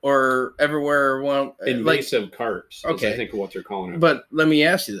America or everywhere? Invasive carps. Okay, I think what they're calling it. But let me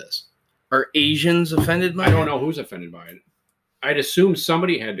ask you this: are Asians offended by it? I don't know who's offended by it. I'd assume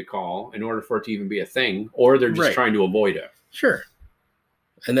somebody had to call in order for it to even be a thing, or they're just trying to avoid it. Sure.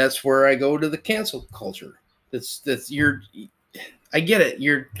 And that's where I go to the cancel culture. I get it.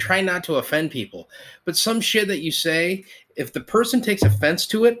 You're trying not to offend people, but some shit that you say, if the person takes offense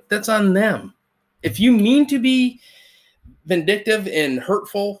to it, that's on them. If you mean to be vindictive and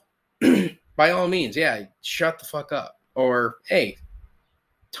hurtful, by all means, yeah, shut the fuck up. Or, hey,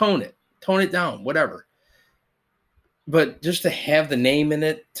 tone it down, whatever. But just to have the name in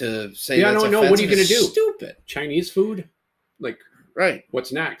it to say, I don't know. What are you going to do? Stupid. Chinese food? Like, right.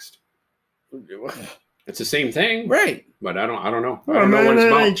 What's next? It's the same thing, right? But I don't know. I don't know what it's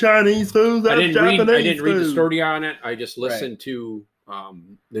about. Chinese food. I didn't read the story on it. I just listened to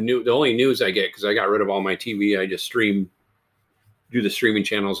the only news I get because I got rid of all my TV. I just do the streaming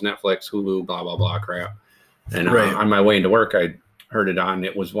channels, Netflix, Hulu, blah blah blah crap. And on my way into work, I heard it on.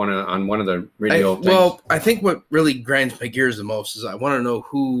 It was on one of the radio things. Well, I think what really grinds my gears the most is I want to know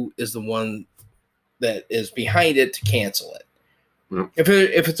who is the one that is behind it to cancel it. If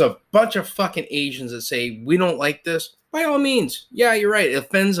it's a bunch of fucking Asians that say we don't like this, by all means, yeah, you're right. It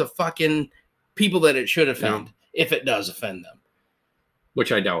offends the fucking people that it should offend, if it does offend them.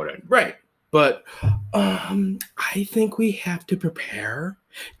 Which I doubt it. Right. But I think we have to prepare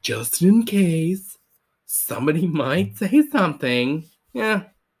just in case somebody might say something. Yeah.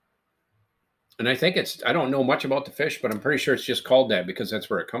 And I think I don't know much about the fish, but I'm pretty sure it's just called that because that's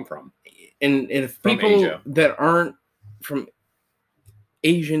where it come from. And if from people Asia. that aren't from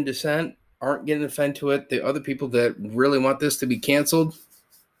Asian descent aren't getting offended to it, the other people that really want this to be canceled,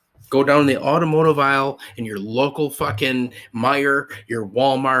 go down the automotive aisle in your local fucking Meijer, your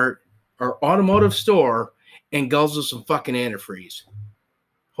Walmart, or automotive store and guzzle some fucking antifreeze.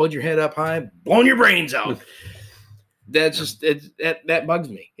 Hold your head up high, blowing your brains out. That's just that bugs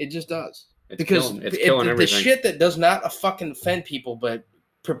me. It just does. It's killing everything. The shit that does not fucking offend people, but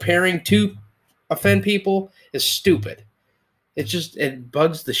preparing to offend people is stupid. It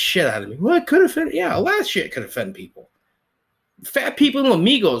bugs the shit out of me. Well, it could offend. Yeah, a lot of shit could offend people. Fat people and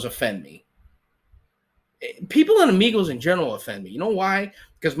Amigos offend me. People and Amigos in general offend me. You know why?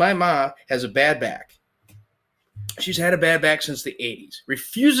 Because my mom has a bad back. She's had a bad back since the 80s.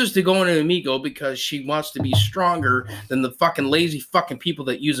 Refuses to go into Amigo because she wants to be stronger than the fucking lazy fucking people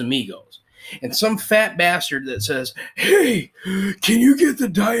that use Amigos. And some fat bastard that says, hey, can you get the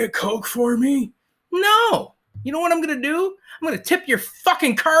Diet Coke for me? No. You know what I'm going to do? I'm going to tip your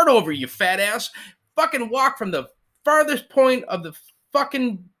fucking card over, you fat ass. Fucking walk from the farthest point of the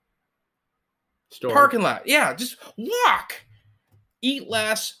fucking store. Parking lot. Yeah, just walk. Eat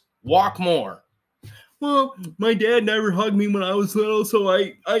less, walk more. Well, my dad never hugged me when I was little, so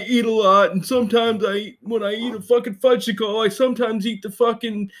I eat a lot. And sometimes when I eat a fucking fudgesicle, I sometimes eat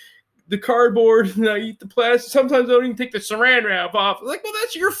the cardboard and I eat the plastic. Sometimes I don't even take the saran wrap off. Like, well,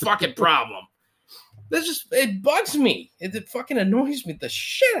 that's your fucking problem. It bugs me. It fucking annoys me the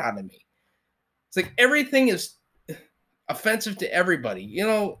shit out of me. It's like everything is offensive to everybody. You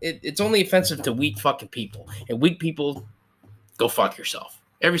know, it's only offensive to weak fucking people. And weak people, go fuck yourself.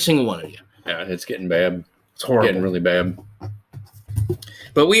 Every single one of you. Yeah, it's getting bad. It's horrible. Getting really bad.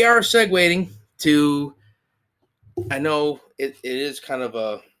 But we are segueing to, I know it is kind of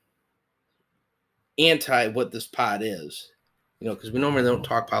a anti what this pod is. You know, because we normally don't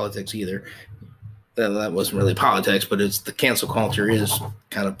talk politics either. That wasn't really politics, but it's the cancel culture is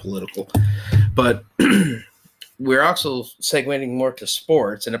kind of political. But we're also segueing more to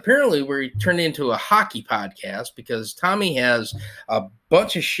sports. And apparently we turned into a hockey podcast because Tommy has a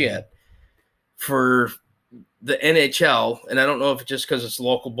bunch of shit for the NHL, and I don't know if it's just because it's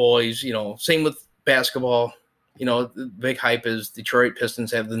local boys, same with basketball. The big hype is Detroit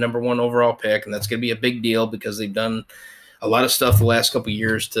Pistons have the #1 overall pick, and that's going to be a big deal because they've done a lot of stuff the last couple of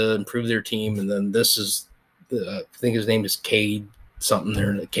years to improve their team. And then this is, I think his name is Cage something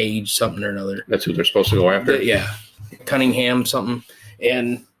or another. That's who they're supposed to go after. Yeah, Cunningham something,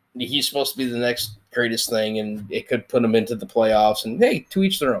 and he's supposed to be the next greatest thing, and it could put them into the playoffs. And hey, to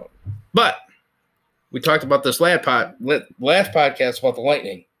each their own. But we talked about this last podcast about the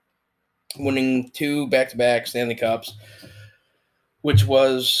Lightning winning 2 back-to-back Stanley Cups, which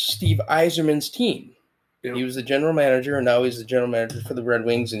was Steve Yzerman's team. Yeah. He was the general manager, and now he's the general manager for the Red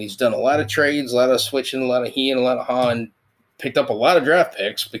Wings, and he's done a lot of trades, a lot of switching, a lot of he and a lot of ha, and picked up a lot of draft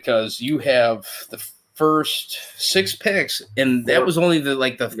picks because you have the first 6 picks, and that was only the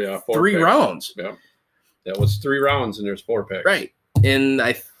 3 picks. Rounds. Yeah, that was 3 rounds, and there's 4 picks. Right. And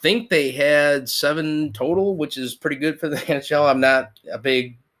I think they had 7 total, which is pretty good for the NHL. I'm not a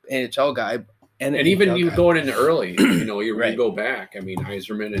big NHL guy. And even you going in early, you right. Go back. I mean,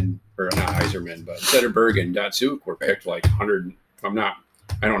 Yzerman not Yzerman, but Zetterberg and Datsyuk were picked like 100. I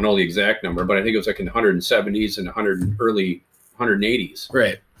don't know the exact number, but I think it was like in the 170s and early 180s.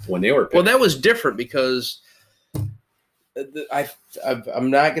 Right. When they were picked. Well, that was different because I'm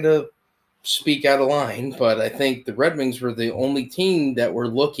not going to speak out of line, but I think the Red Wings were the only team that were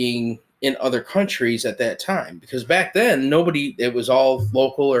looking in other countries at that time, because back then it was all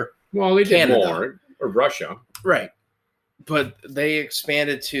local or they did Canada. More, or Russia. Right. But they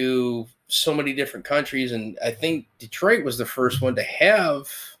expanded to so many different countries, and I think Detroit was the first one to have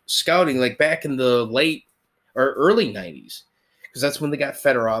scouting like back in the late or early 90s, because that's when they got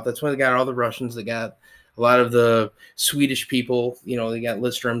Fedorov. That's when they got all the Russians. They got a lot of the Swedish people, they got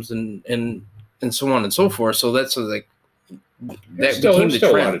Lidströms and so on and so forth. So that's that there's became the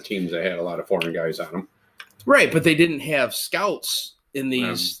still trend. A lot of teams that had a lot of foreign guys on them. Right, but they didn't have scouts in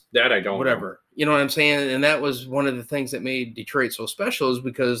these. That I don't whatever. You know what I'm saying? And that was one of the things that made Detroit so special, is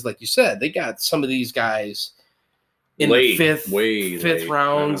because, like you said, they got some of these guys in the fifth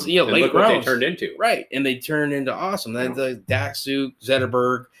rounds. Yeah, late look rounds. What they turned into. Right, and they turned into awesome. Then the Datsyuk,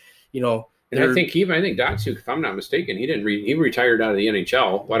 Zetterberg, And I think Datsyuk, if I'm not mistaken, he retired out of the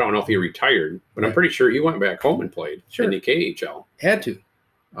NHL. Well, I don't know if he retired, but I'm pretty sure he went back home and played in the KHL. Had to.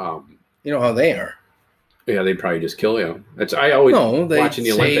 You know how they are. Yeah, they'd probably just kill you. They watching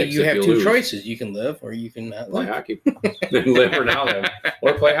the Olympics. You have 2 choices: you can live or you can not play live. Hockey, live or not live,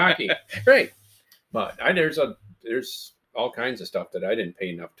 or play hockey. Right. But there's all kinds of stuff that I didn't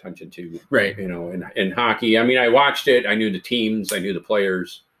pay enough attention to. Right. In hockey. I mean, I watched it. I knew the teams. I knew the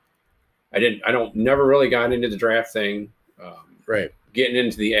players. Never really got into the draft thing. Right. Getting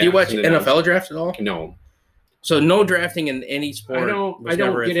into the. Do you watch NFL draft at all? No. So no drafting in any sport. I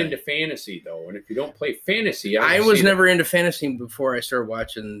don't get into fantasy though, and if you don't play fantasy, I was never into fantasy before I started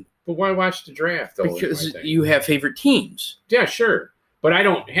watching. But why watch the draft though? Because you have favorite teams. Yeah, sure, but I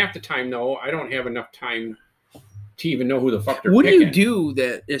don't have the time though. I don't have enough time to even know who the fuck they're picking. What do you do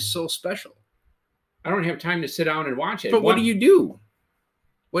that is so special? I don't have time to sit down and watch it. But what do you do?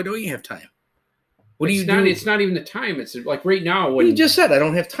 Why don't you have time? What do you do? It's not even the time. It's like right now. When you just said I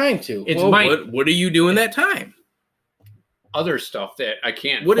don't have time to. What do you do in that time? Other stuff that I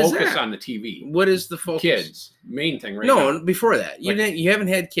can't focus on the TV. What is the focus? Kids. Main thing now. No, before that. You haven't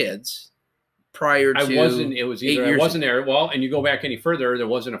had kids prior to I wasn't there. Well, and you go back any further, there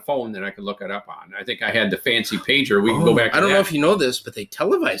wasn't a phone that I could look it up on. I think I had the fancy pager. We can go back to I don't know if you know this, but they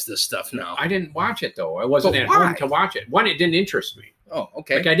televise this stuff now. I didn't watch it though. I wasn't at home to watch it. One, it didn't interest me. Oh,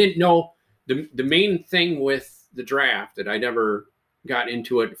 okay. Like I didn't know the main thing with the draft that I never got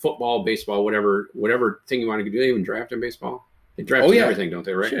into it. Football, baseball, whatever thing you want to do. They even draft in baseball. They draft everything, don't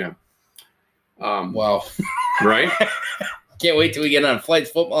they? Right? Sure. Yeah. Wow. Right. Can't wait till we get on flights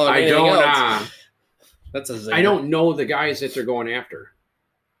football. And that's a zinger. I don't know the guys that they're going after.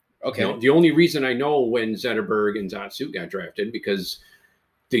 Okay. The only reason I know when Zetterberg and Datsyuk got drafted, because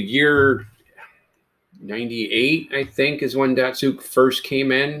the year 98, I think, is when Datsyuk first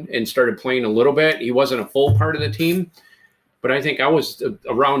came in and started playing a little bit. He wasn't a full part of the team, but I think I was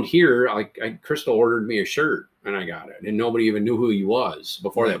around here. Crystal ordered me a shirt and I got it, and nobody even knew who he was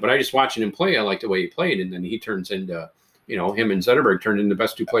before that. But I just watching him play, I liked the way he played, and then he turns into, him and Zetterberg turned into the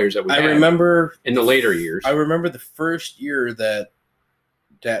best 2 players that we had. I remember in the later years. I remember the first year that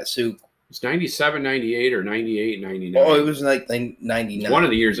Datsyuk. It's 97, 98, or 98, 99. Oh, it was like 99. One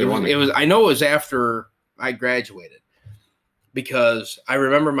of the years they won. It was. I know it was after I graduated, because I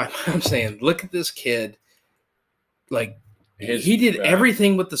remember my mom saying, "Look at this kid, like he did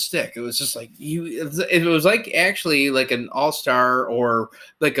everything with the stick. It was just like it was like actually like an all-star or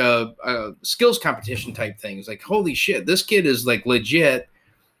like a skills competition type thing. It's like, holy shit, this kid is like legit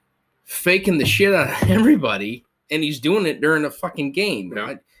faking the shit out of everybody, and he's doing it during a fucking game.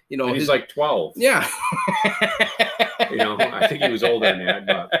 Yeah. You know, and he's like 12. Yeah. You know, I think he was older than that,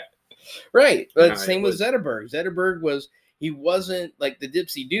 but right. But same with Zetterberg. Zetterberg he wasn't like the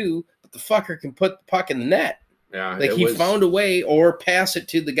dipsy do, but the fucker can put the puck in the net. Yeah. Like he found a way or pass it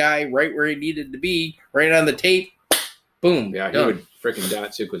to the guy right where he needed to be, right on the tape. Boom. Yeah, done. he would freaking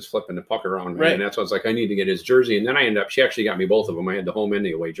Datsuk was flipping the puck around, man. Right. And that's why I was like, I need to get his jersey. And then I she actually got me both of them. I had the home and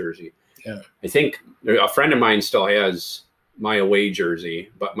the away jersey. Yeah. I think a friend of mine still has my away jersey,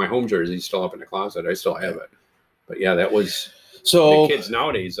 but my home jersey is still up in the closet. I still have it. But yeah, that was so the kids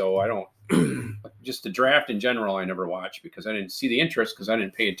nowadays, though. I don't just the draft in general. I never watched because I didn't see the interest because I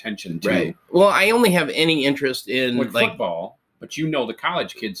didn't pay attention to. Right. Well, I only have any interest in with like football, but you know the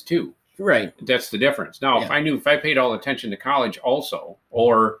college kids too. Right. That's the difference. Now, if I paid all attention to college also,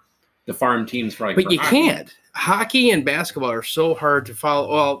 or the farm teams for but you can't. Hockey and basketball are so hard to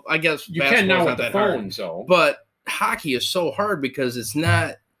follow. Well, I guess you can now with the phones, though. But hockey is so hard because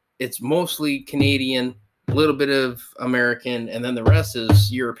it's mostly Canadian, a little bit of American, and then the rest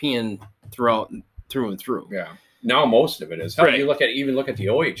is European through and through. Yeah. Now most of it is. Hell, you look at the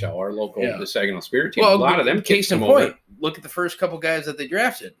OHL, our local the Saginaw Spirit team. Well, a lot of them case in point. Look at the first couple guys that they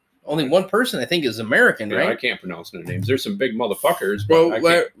drafted. Only one person I think is American, right? I can't pronounce their names. There's some big motherfuckers. Well,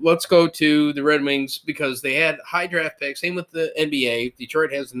 let's go to the Red Wings because they had high draft picks. Same with the NBA.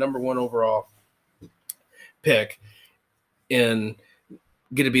 Detroit has the #1 overall pick and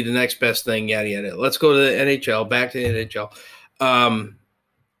going to be the next best thing, yada, yada. Let's go to the NHL. Back to the NHL.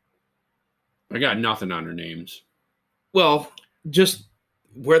 I got nothing on their names. Well, just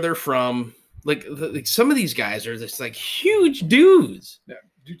where they're from. Like some of these guys are just like huge dudes. Yeah.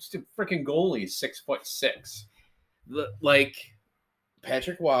 Dude's the freaking goalie, 6'6". Like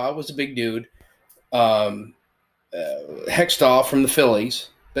Patrick Waugh was a big dude. Hextall from the Phillies.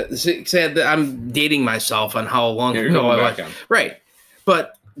 But said that I'm dating myself on how long ago I was. Right.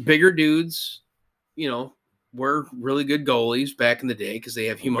 But bigger dudes, you know, were really good goalies back in the day because they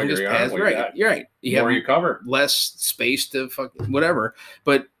have humongous pads. Right. You're right. You cover less space to whatever.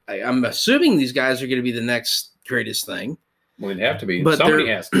 But I'm assuming these guys are going to be the next greatest thing. Well, it'd have to be. But somebody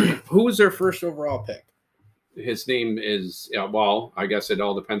has to be. Who was their first overall pick? His name is, well, I guess it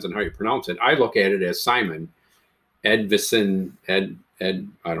all depends on how you pronounce it. I look at it as Simon Edvinsson. I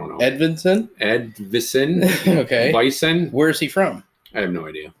don't know. Edvinsson? Okay. Bison. Where is he from? I have no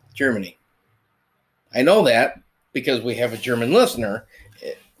idea. Germany. I know that because we have a German listener,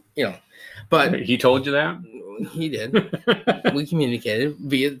 you know. But he told you that? He did. We communicated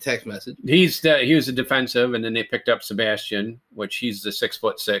via the text message. He was a defensive, and then they picked up Sebastian, which he's the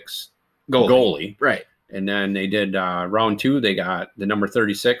 6'6" goalie. Right. And then they did round 2, they got the number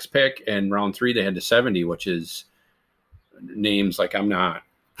 36 pick, and round 3 they had the 70, which is names like I'm not.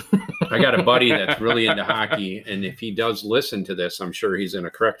 I got a buddy that's really into hockey, and if he does listen to this, I'm sure he's going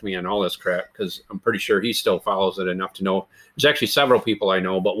to correct me on all this crap because I'm pretty sure he still follows it enough to know. There's actually several people I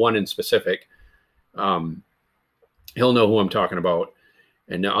know, but one in specific. He'll know who I'm talking about.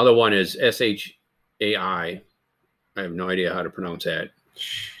 And the other one is SHAI. I have no idea how to pronounce that.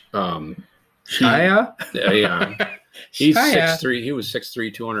 Shia? Yeah. He's 6'3". He was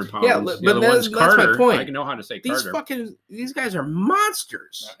 6'3", 200 pounds. Yeah, but that's my point. I know how to say Carter. These guys are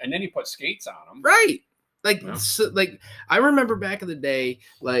monsters. And then he put skates on them. Right. Like I remember back in the day,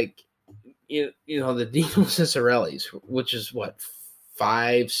 like you know the Dino Ciccarellis, which is what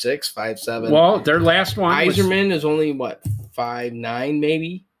 5'6", 5'7". Well, their last one, Yzerman is only what 5'9",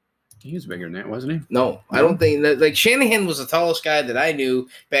 maybe. He was bigger than that, wasn't he? No, I don't think that. Like Shanahan was the tallest guy that I knew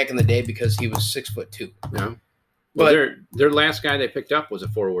back in the day because he was 6'2". Yeah. Well, their last guy they picked up was a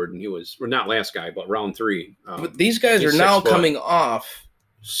forward, and he was not last guy, but round 3. But these guys are now coming off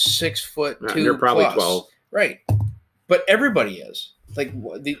 6'2". They're probably plus. 12, right? But everybody is like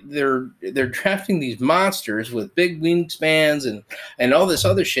they're drafting these monsters with big wingspans and all this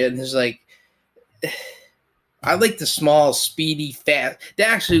other shit, and it's like I like the small, speedy, fast. That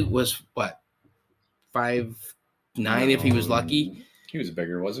actually was what 5'9" if he was lucky. He was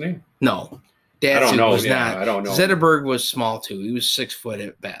bigger, wasn't he? No. I don't know. Was not. I don't know. Zetterberg was small too. He was 6 foot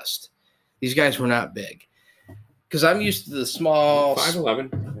at best. These guys were not big. Because I'm used to the small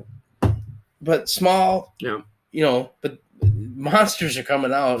 5'11", but small. Yeah. You know, but monsters are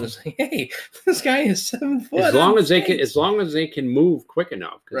coming out. It's like, hey, this guy is 7 foot. As long as they can move quick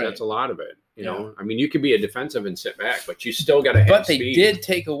enough, because that's a lot of it. You know, I mean, you could be a defensive and sit back, but you still got to have. But they speed. did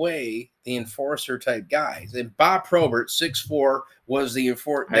take away the enforcer type guys. And Bob Probert, 6'4", was the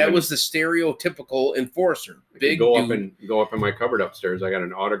enforcer. That was the stereotypical enforcer. Big go dude. up in my cupboard upstairs. I got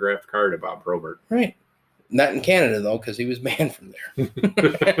an autographed card of Bob Probert. Right. Not in Canada, though, because he was banned from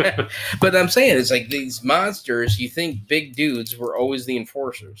there. But I'm saying, it's like these monsters, you think big dudes were always the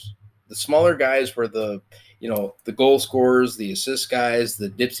enforcers. The smaller guys were the goal scorers, the assist guys, the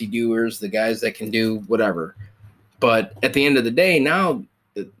dipsy doers, the guys that can do whatever. But at the end of the day, now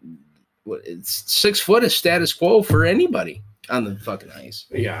it's 6 foot is status quo for anybody on the fucking ice.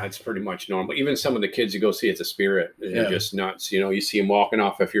 Yeah, it's pretty much normal. Even some of the kids you go see at the Spirit, they're just nuts. You see them walking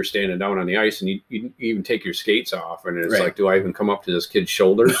off if you're standing down on the ice, and you even take your skates off, and it's like, do I even come up to this kid's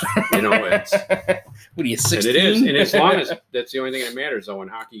shoulders? It's what are you, 16? And it is, and as long as that's the only thing that matters. Though in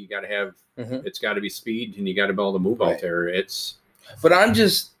hockey, you got to have it's got to be speed, and you got to be able to move out there. But I'm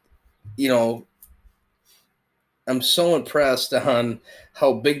just, I'm so impressed on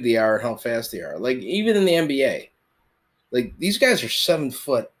how big they are and how fast they are. Like, even in the NBA, like, these guys are 7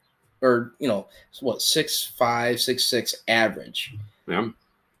 foot or, 6'5", 6'6" average. Yeah.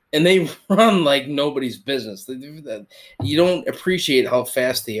 And they run like nobody's business. You don't appreciate how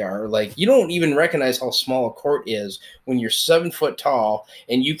fast they are. Like, you don't even recognize how small a court is when you're 7 foot tall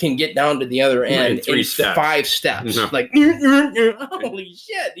and you can get down to the other end in 5 steps. No. Like, holy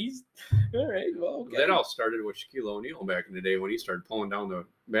shit, he's all right. Well, okay. That all started with Shaquille O'Neal back in the day when he started pulling down the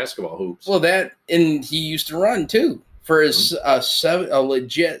basketball hoops. Well, and he used to run too for his a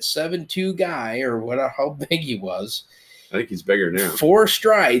legit 7'2" guy, or how big he was. I think he's bigger now. 4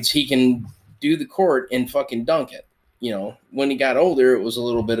 strides, he can do the court and fucking dunk it. When he got older, it was a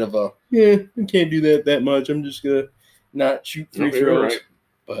little bit of I can't do that much. I'm just gonna not shoot free throws. Right.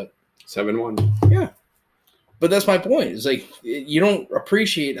 But 7'1". Yeah. But that's my point. It's like, you don't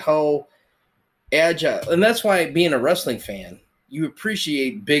appreciate how agile, and that's why, being a wrestling fan, you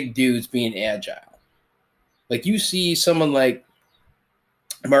appreciate big dudes being agile. Like, you see someone like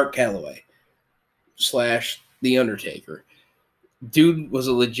Mark Calloway / The Undertaker. Dude was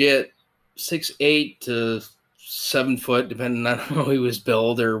a legit 6'8" to 7 foot, depending on how he was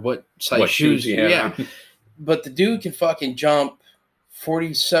built or what size shoes he had. Yeah. But the dude can fucking jump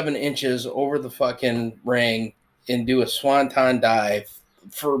 47 inches over the fucking ring and do a swanton dive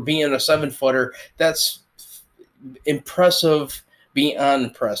for being a 7-footer. That's impressive, beyond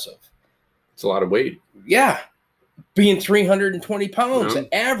impressive. It's a lot of weight. Yeah. Being 320 pounds,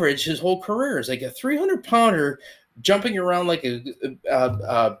 average his whole career is like a 300-pounder jumping around like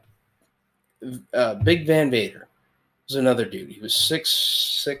a Big Van Vader. Was another dude. He was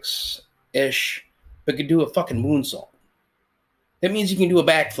 6'6"-ish, but could do a fucking moonsault. That means you can do a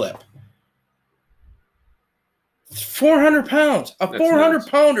backflip. 400 pounds. A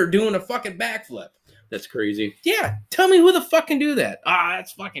 400-pounder doing a fucking backflip. That's crazy. Yeah. Tell me who the fuck can do that.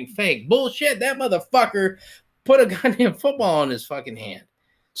 That's fucking fake. Bullshit. That motherfucker put a goddamn football in his fucking hand.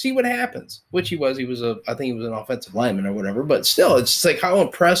 See what happens. Which he was. I think he was an offensive lineman or whatever. But still, it's just like how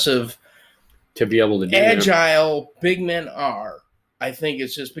impressive to be able to do agile big men are. I think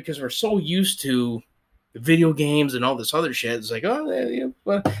it's just because we're so used to video games and all this other shit. It's like,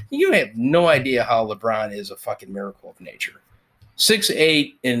 you have no idea how LeBron is a fucking miracle of nature.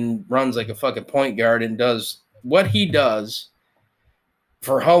 6'8" and runs like a fucking point guard and does what he does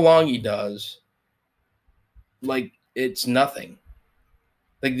for how long he does. Like, it's nothing.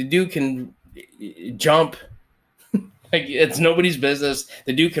 Like, the dude can jump like it's nobody's business.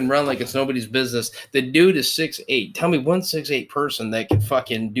 The dude can run like it's nobody's business. The dude is 6'8". Tell me one 6'8" person that can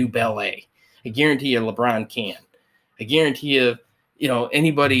fucking do ballet. I guarantee you LeBron can. I guarantee you,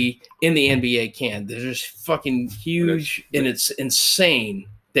 anybody in the NBA can. They're just fucking huge, and it's insane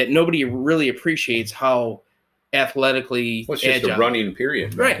that nobody really appreciates how athletically agile. Just a running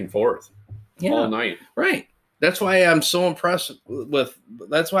period back and forth all night. Right. That's why I'm so impressed with –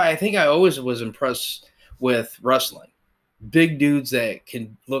 that's why I think I always was impressed with wrestling. Big dudes that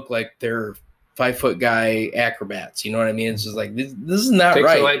can look like they're 5-foot guy acrobats. You know what I mean? It's just like, this is not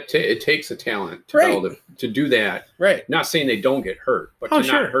right. It takes a talent to be able to do that. Right. Not saying they don't get hurt, but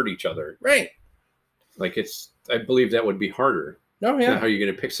not hurt each other. Right. Like, I believe that would be harder. Oh, yeah. How you're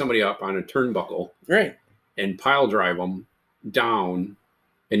going to pick somebody up on a turnbuckle. Right. And pile drive them down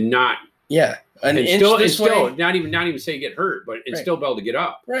and not. Yeah. And still not even say get hurt, but it's still be able to get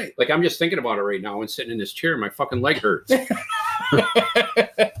up. Right. Like, I'm just thinking about it right now and sitting in this chair, my fucking leg hurts.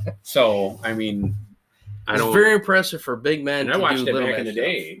 So, I mean, it's very impressive for big men. And I watched it back in the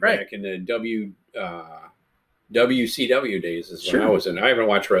day, back in the WCW days is when I was in. I haven't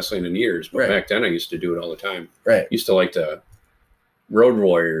watched wrestling in years, but back then I used to do it all the time. Right. Used to like the Road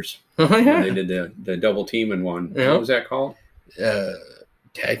Warriors. When they did the double team in one. What was that called?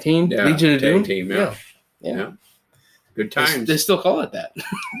 Tag team? Yeah, Legion of tag Doom? team, Yeah. Yeah. Good They times. still call it that.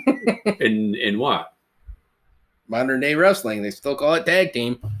 In what? Modern day wrestling, they still call it tag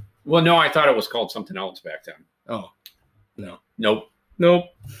team. Well, no, I thought it was called something else back then. Oh, no. Nope. Nope.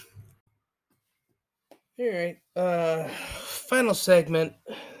 All right. Final segment.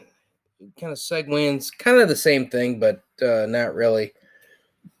 Kind of segueing. Kind of the same thing, but not really.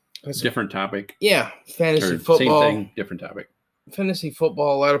 Different topic. Yeah, fantasy Or football. Same thing, different topic. Fantasy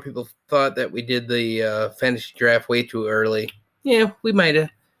football. A lot of people thought that we did the fantasy draft way too early. Yeah, we might have,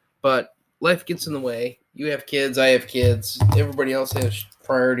 but life gets in the way. You have kids, I have kids. Everybody else has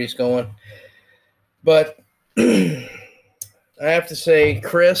priorities going. But I have to say,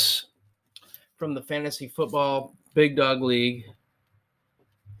 Chris from the Fantasy Football Big Dog League,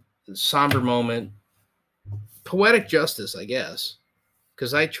 somber moment, poetic justice, I guess,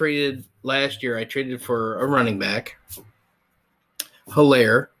 because last year I traded for a running back,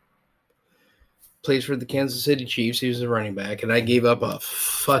 Hilaire, plays for the Kansas City Chiefs. He was a running back, and I gave up a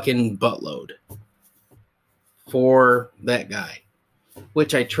fucking buttload for that guy,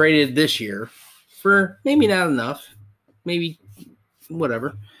 which I traded this year for maybe not enough, maybe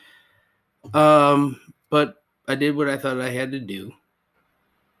whatever. But I did what I thought I had to do.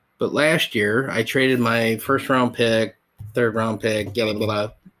 But last year, I traded my first round pick, third round pick, blah, blah, blah,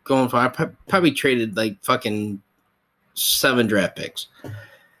 going for, I probably traded like fucking 7 draft picks.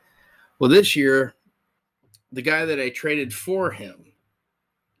 Well, this year, the guy that I traded for him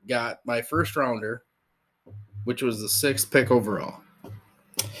got my first rounder, which was the 6th pick overall.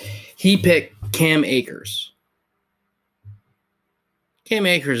 He picked Cam Akers. Cam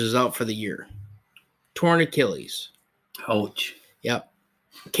Akers is out for the year. Torn Achilles. Ouch. Yep.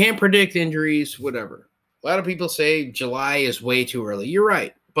 Can't predict injuries, whatever. A lot of people say July is way too early. You're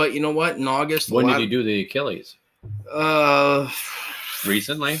right. But you know what? In August. When did you do the Achilles?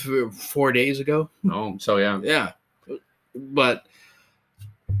 Recently? 4 days ago. Oh, so yeah. Yeah. But,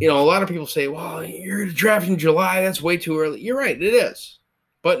 a lot of people say, well, you're drafting July. That's way too early. You're right. It is.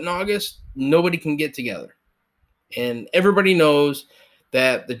 But in August, nobody can get together. And everybody knows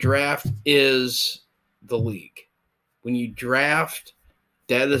that the draft is the league. When you draft,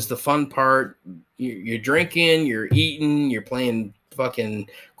 that is the fun part. You're drinking, you're eating, you're playing fucking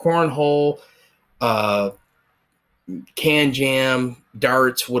cornhole, can jam,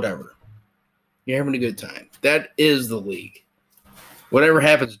 darts, whatever. You're having a good time. That is the league. Whatever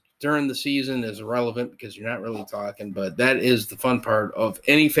happens during the season is irrelevant because you're not really talking, but that is the fun part of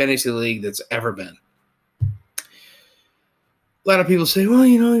any fantasy league that's ever been. A lot of people say, well,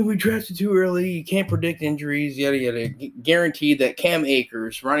 we drafted too early. You can't predict injuries, yada, yada. Guaranteed that Cam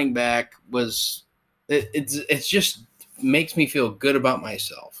Akers, running back, it's just makes me feel good about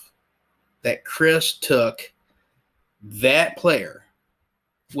myself that Chris took that player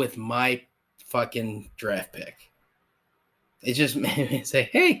with my fucking draft pick. It just made me say,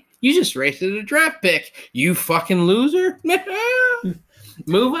 hey, you just wasted a draft pick, you fucking loser.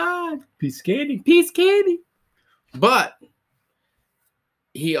 Move on. Piece candy. Piece candy. But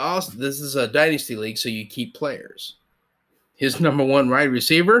this is a dynasty league, so you keep players. His number 1 wide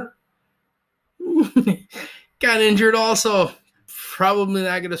receiver got injured also. Probably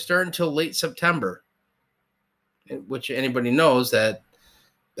not going to start until late September, which anybody knows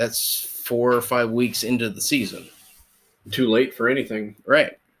that's 4 or 5 weeks into the season. Too late for anything.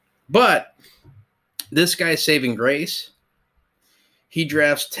 Right. But this guy's saving grace. He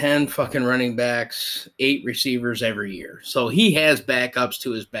drafts 10 fucking running backs, 8 receivers every year. So he has backups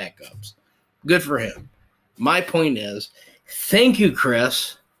to his backups. Good for him. My point is, thank you,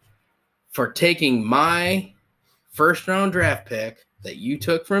 Chris, for taking my first round draft pick that you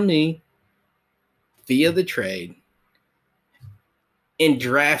took from me via the trade and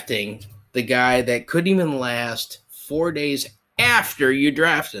drafting the guy that couldn't even last 4 days after you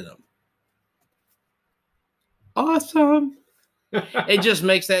drafted him. Awesome. It just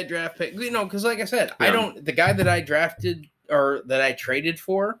makes that draft pick, because like I said, Yeah. the guy that I drafted or that I traded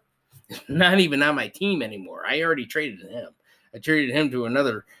for, not even on my team anymore. I already traded him. I traded him to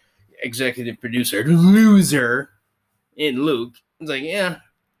another executive producer, loser, in Luke. It's like, yeah,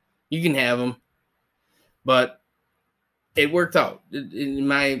 you can have him. But it worked out. In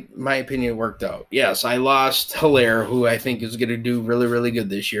my opinion, it worked out. Yes, I lost Hilaire, who I think is going to do really, really good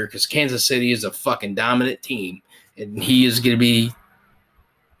this year because Kansas City is a fucking dominant team. And he is going to be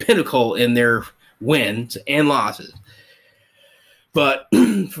pinnacle in their wins and losses. But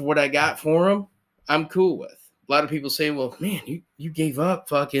for what I got for him, I'm cool with. A lot of people say, well, man, you gave up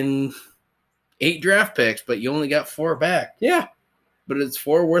fucking 8 draft picks, but you only got 4 back. Yeah, but it's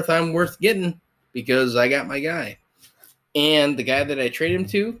 4 I'm worth getting because I got my guy. And the guy that I traded him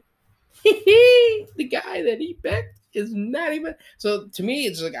to, the guy that he picked is not even. So to me,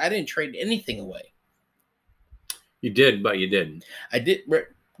 it's like I didn't trade anything away. You did, but you didn't. I did.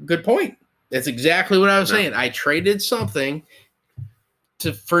 Good point. That's exactly what I was saying. I traded something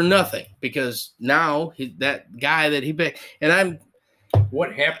for nothing because now that guy that he picked, and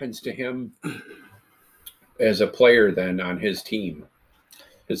What happens to him as a player then on his team?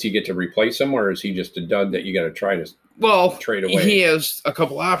 Does he get to replace him, or is he just a dud that you got to try to trade away? He has a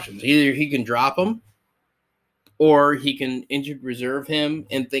couple options. Either he can drop him, or he can injured reserve him,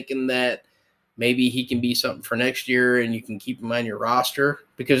 and thinking that maybe he can be something for next year, and you can keep him on your roster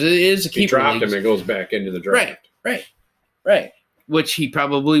because it is a keeper. If you dropped him, it goes back into the draft. Right. Which he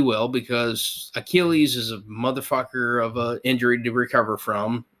probably will because Achilles is a motherfucker of an injury to recover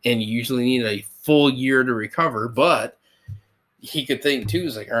from, and you usually need a full year to recover. But he could think too,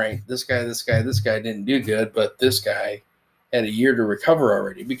 is like, all right, this guy didn't do good, but this guy had a year to recover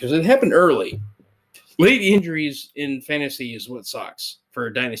already because it happened early. Late injuries in fantasy is what sucks for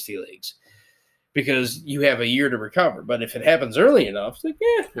dynasty leagues because you have a year to recover. But if it happens early enough, it's like,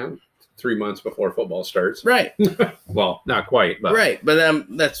 Yeah, 3 months before football starts. Right. Well, not quite, but right. But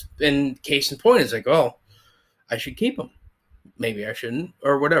that's in case in point. It's like, oh, I should keep him. Maybe I shouldn't,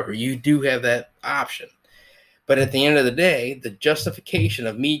 or whatever. You do have that option. But at the end of the day, the justification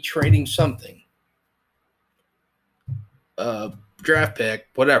of me trading something, draft pick,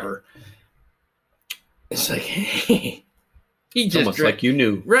 whatever, it's like, hey, he just almost like you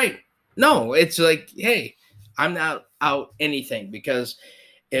knew. Right. No, it's like, hey, I'm not out anything because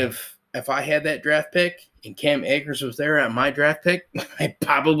if I had that draft pick and Cam Akers was there at my draft pick, I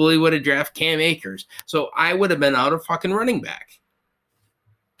probably would have drafted Cam Akers. So I would have been out of fucking running back.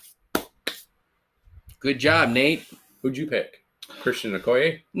 Good job, Nate. Who'd you pick? Christian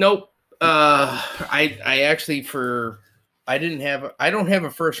Okoye? Nope. I actually I don't have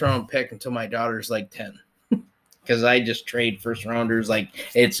a first round pick until my daughter's like 10. Because I just trade first rounders like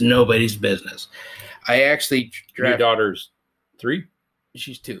it's nobody's business. I actually Your daughter's 3?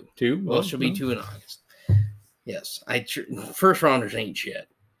 She's 2. 2? Well, she'll be 2 in August. Yes, first rounders ain't shit.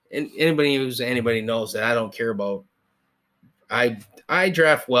 And anybody knows that I don't care about. I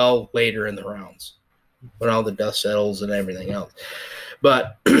draft well later in the rounds when all the dust settles and everything else.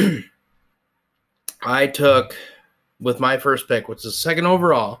 But I took with my first pick, which is second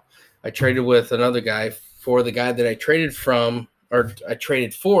overall. I traded with another guy for the guy that I traded for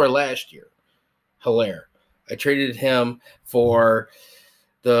last year, Hilaire. I traded him for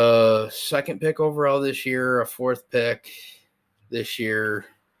the second pick overall this year, a fourth pick this year,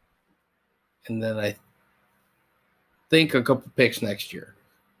 and then I think a couple picks next year,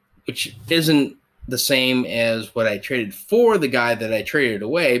 which isn't the same as what I traded for the guy that I traded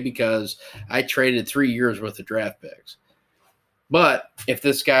away because I traded 3 years worth of draft picks. But if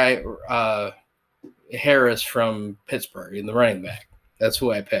this guy, Harris from Pittsburgh in the running back, that's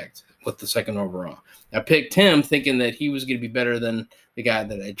who I picked with the second overall. I picked him thinking that he was going to be better than the guy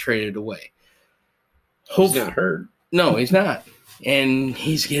that I traded away. He's not hurt. No, he's not. And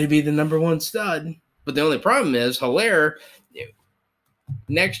he's going to be the number one stud. But the only problem is Hilaire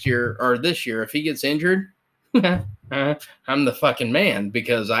next year or this year, if he gets injured, I'm the fucking man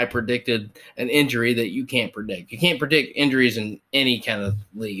because I predicted an injury that you can't predict. You can't predict injuries in any kind of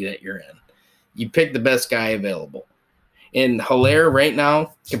league that you're in. You pick the best guy available. And Hilaire right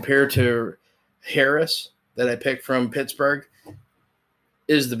now, compared to Harris that I picked from Pittsburgh,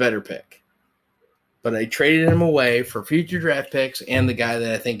 is the better pick. But I traded him away for future draft picks and the guy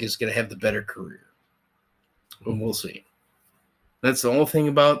that I think is going to have the better career. And we'll see. That's the only thing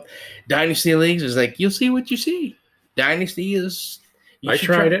about Dynasty Leagues is like, you'll see what you see. Dynasty is... I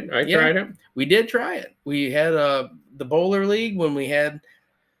tried it. I tried it. We did try it. We had the Bowler League when we had,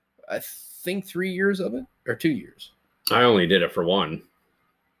 I think, 3 years of it or 2 years. I only did it for 1.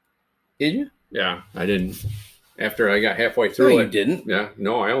 Did you? Yeah, I didn't. After I got halfway through you didn't. Yeah,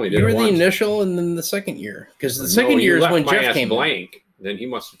 no, I only did it once. You were once. the initial and then the second year. Because the second year is when Jeff came blank. Then he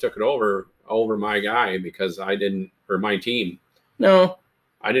must have took it over my guy because I didn't, or my team. No.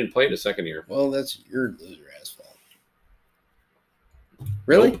 I didn't play the second year. Well, that's your loser ass fault.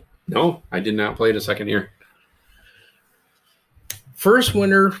 Really? Nope. No, I did not play the second year. First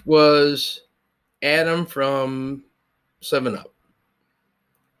winner was Adam from 7-Up.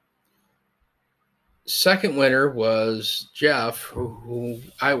 Second winner was Jeff, who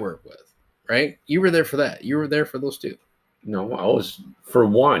I work with, right? You were there for that. You were there for those 2. No, I was for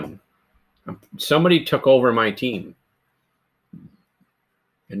 1. Somebody took over my team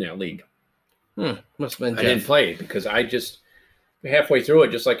in that league. Must have been Jeff. I didn't play because I just halfway through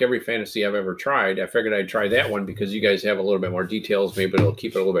it, just like every fantasy I've ever tried, I figured I'd try that one because you guys have a little bit more details. Maybe it'll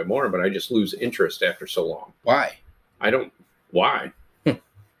keep it a little bit more, but I just lose interest after so long. Why? Why?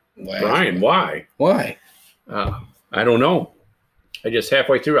 Why? Brian, why? Why? I don't know. I just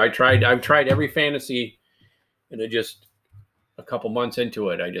halfway through, I've tried every fantasy, and it just a couple months into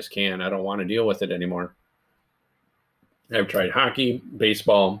it, I just can't. I don't want to deal with it anymore. I've tried hockey,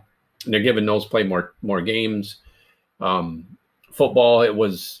 baseball, and they're giving those play more games. Football, it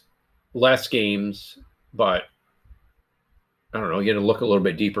was less games, but I don't know. You got to look a little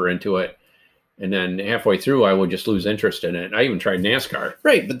bit deeper into it. And then halfway through, I would just lose interest in it. I even tried NASCAR.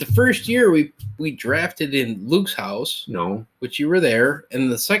 Right, but the first year we drafted in Luke's house, No, which you were there,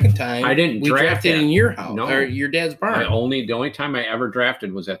 and the second time I didn't we draft drafted that. in your house No. or your dad's barn. the only time I ever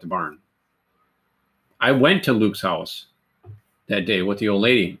drafted was at the barn. I went to Luke's house that day with the old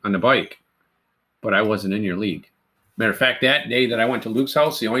lady on the bike, but I wasn't in your league. Matter of fact, that day that I went to Luke's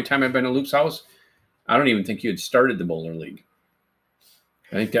house, the only time I've been to Luke's house, I don't even think you had started the Bowler League.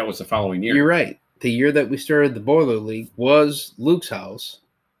 I think that was the following year. You're right. The year that we started the Boiler League was Luke's house,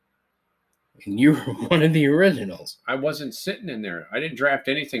 and you were one of the originals. I wasn't sitting in there. I didn't draft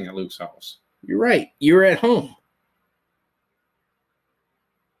anything at Luke's house. You're right. You were at home.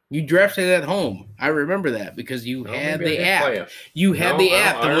 You drafted at home. I remember that because you Well, had maybe I the did play app. it. You had No, the I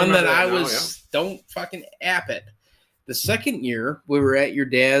app, the one remember that I that now, was. Don't fucking app it. The second year we were at your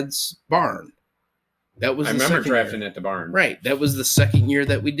dad's barn. That was. I the remember second drafting year. at the barn. Right. That was the second year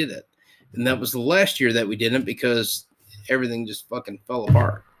that we did it, and that was the last year that we didn't because everything just fucking fell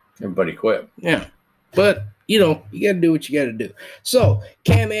apart. Everybody quit. Yeah. But, you got to do what you got to do. So,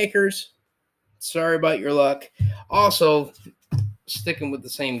 Cam Akers, sorry about your luck. Also, sticking with the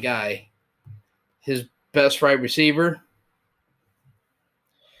same guy, his best wide receiver,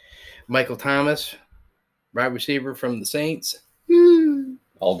 Michael Thomas, wide receiver from the Saints.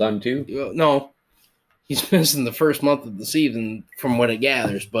 All done too? No, he's missing the first month of the season from what it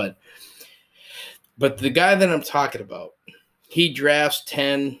gathers. But the guy that I'm talking about, he drafts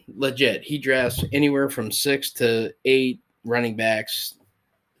 10 legit. He drafts anywhere from 6 to 8 running backs,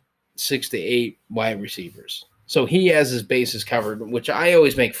 6 to 8 wide receivers. So he has his bases covered, which I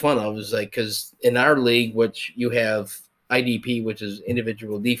always make fun of, is like, because in our league, which you have IDP, which is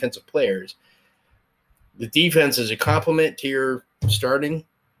individual defensive players, the defense is a complement to your starting.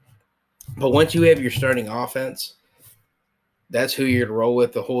 But once you have your starting offense, that's who you're going to roll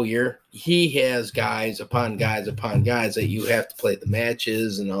with the whole year. He has guys upon guys upon guys that you have to play the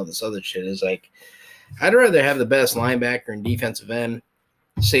matches and all this other shit. Is like, I'd rather have the best linebacker and defensive end,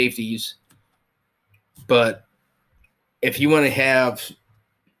 safeties. But if you want to have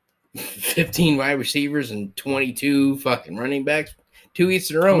 15 wide receivers and 22 fucking running backs, to each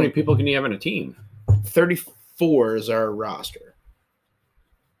their How many own. people can you have on a team? 34 is our roster.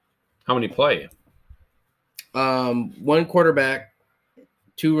 How many play? 1 quarterback,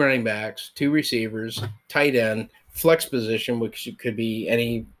 2 running backs, 2 receivers, tight end, flex position, which could be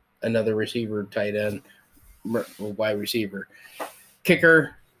another receiver, tight end, wide receiver,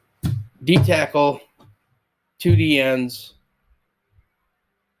 kicker, D tackle, 2 DNs,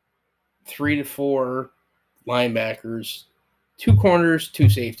 3 to 4 linebackers, 2 corners, 2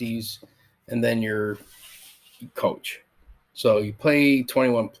 safeties, and then your coach. So you play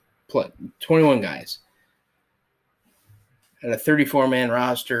 21 guys. At a 34-man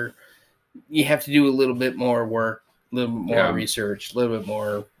roster, you have to do a little bit more work, a little bit more research, a little bit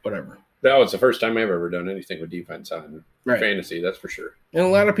more whatever. That was the first time I've ever done anything with defense on Right. fantasy, that's for sure. And a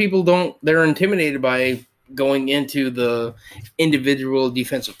lot of people they're intimidated by going into the individual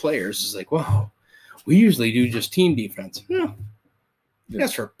defensive players. It's like, wow, we usually do just team defense. No.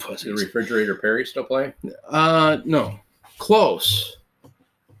 That's for Does pussies. Refrigerator Perry still play? No. Close.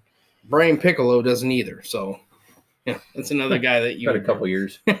 Brian Piccolo doesn't either, so yeah, that's another guy that you Got a couple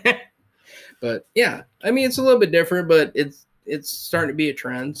years. But yeah, I mean it's a little bit different, but it's starting to be a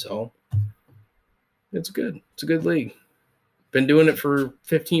trend, so it's good. It's a good league. Been doing it for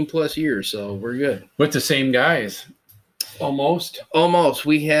 15 plus years, so we're good. With the same guys. Almost. Almost.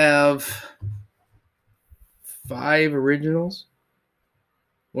 We have 5 originals.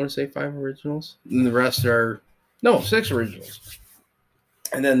 I want to say 5 originals. And the rest are 6 originals.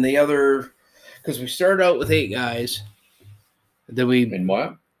 And then the other, because we started out with 8 guys. Then we And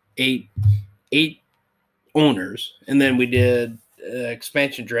what? 8 owners, and then we did an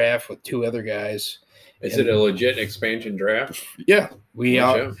expansion draft with 2 other guys. Is it a legit expansion draft? Yeah, we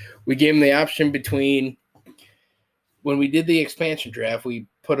Gotcha. gave them the option between, when we did the expansion draft, we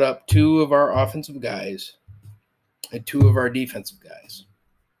put up 2 of our offensive guys and 2 of our defensive guys,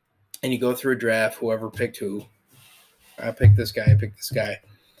 and you go through a draft, whoever picked who, I pick this guy. I pick this guy.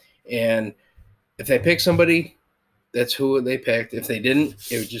 And if they pick somebody, that's who they picked. If they didn't,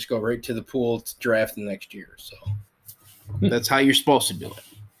 it would just go right to the pool to draft the next year. So that's how you're supposed to do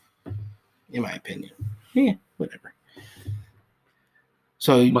it, in my opinion. Yeah, whatever.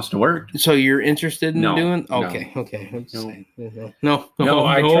 So Must have worked. So you're interested in No, doing? no. Okay. No,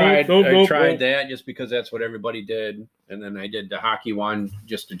 I tried. no, I no, tried no. that just because that's what everybody did, and then I did the hockey one,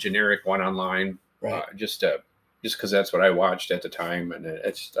 just a generic one online, Right. just because that's what I watched at the time, and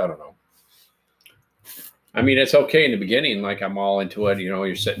it's I don't know. I mean, it's okay in the beginning, like I'm all into it. You know,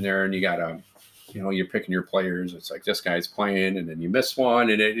 you're sitting there and you gotta, you know, you're picking your players. It's like this guy's playing, and then you miss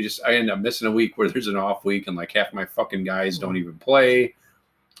one, and I end up missing a week where there's an off week, and like half my fucking guys don't even play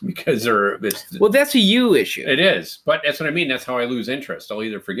because Well, that's a you issue. it is, but that's what I mean. That's how I lose interest. I'll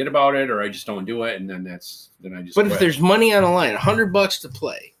either forget about it or I just don't do it, and then I just. But quit. if there's money on the line, $100 to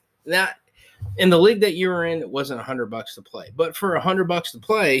play, that in the league that you were in, it wasn't $100 to play. But for $100 to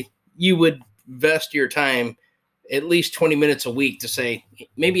play, you would vest your time at least 20 minutes a week to say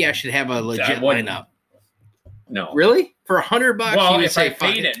maybe I should have a legit lineup. No, Really? For $100, well, you would if say I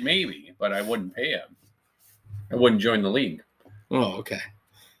paid it, maybe, but I wouldn't pay him. I wouldn't join the league. Oh, okay.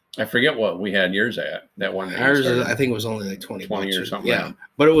 I forget what we had yours at that one. Ours, I think it was only like 20 bucks or something. Yeah,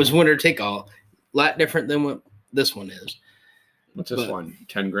 but it was winner take all. A lot different than what this one is. What's this one?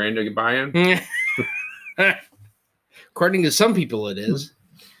 10 grand to buy in? According to some people, it is.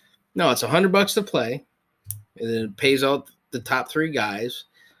 No, it's $100 to play, and then it pays out the top 3 guys.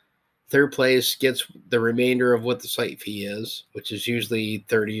 Third place gets the remainder of what the site fee is, which is usually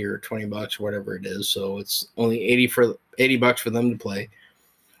 30 or 20 bucks or whatever it is. So it's only $80 bucks for them to play.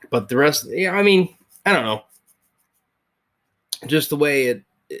 But the rest, yeah, I mean, I don't know. Just the way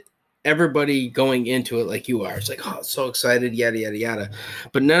everybody going into it like you are, it's like, oh, so excited, yada, yada, yada.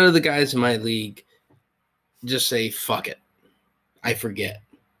 But none of the guys in my league just say, fuck it. I forget.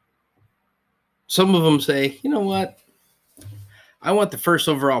 Some of them say, you know what? I want the first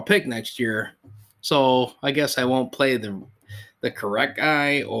overall pick next year, so I guess I won't play the correct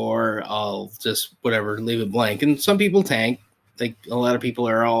guy, or I'll just whatever leave it blank. And some people tank. Like a lot of people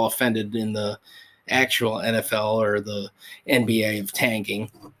are all offended in the actual NFL or the NBA of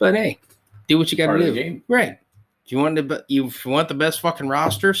tanking. But hey, do what you got to do. Game. Right? If you want the best fucking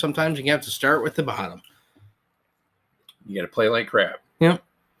roster, sometimes you have to start with the bottom. You got to play like crap. Yep.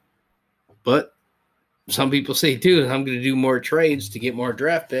 But some people say, dude, I'm going to do more trades to get more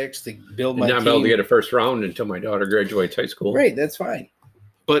draft picks to build my team. Not be able to get a first round until my daughter graduates high school. Right, that's fine.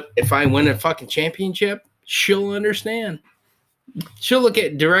 But if I win a fucking championship, she'll understand. She'll look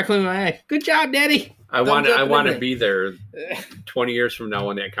at directly in my eye. Good job, Daddy. I want to be there 20 years from now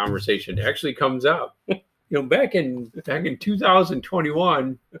when that conversation actually comes up. You know, back in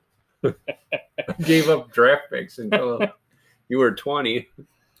 2021, I gave up draft picks until you were 20.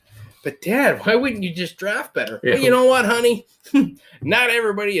 But Dad, why wouldn't you just draft better? Yeah. Well, you know what, honey? Not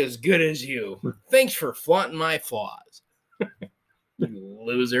everybody is good as you. Thanks for flaunting my flaws. You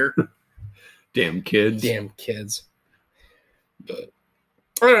loser. Damn kids. Damn kids. But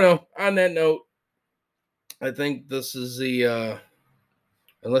I don't know. On that note, I think this is the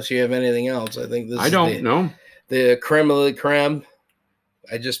unless you have anything else, I think this I is don't know. The creme de la creme.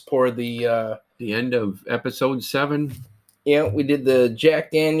 I just poured the end of episode 7. Yeah, we did the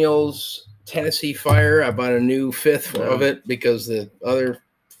Jack Daniels Tennessee Fire. I bought a new 5th of it because the other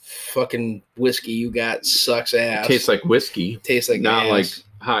fucking whiskey you got sucks ass. Tastes like whiskey. Tastes like not ass. like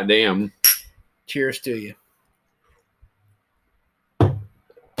hot damn. Cheers to you.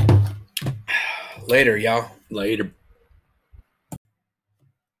 Later, y'all. Later.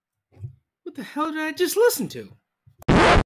 What the hell did I just listen to?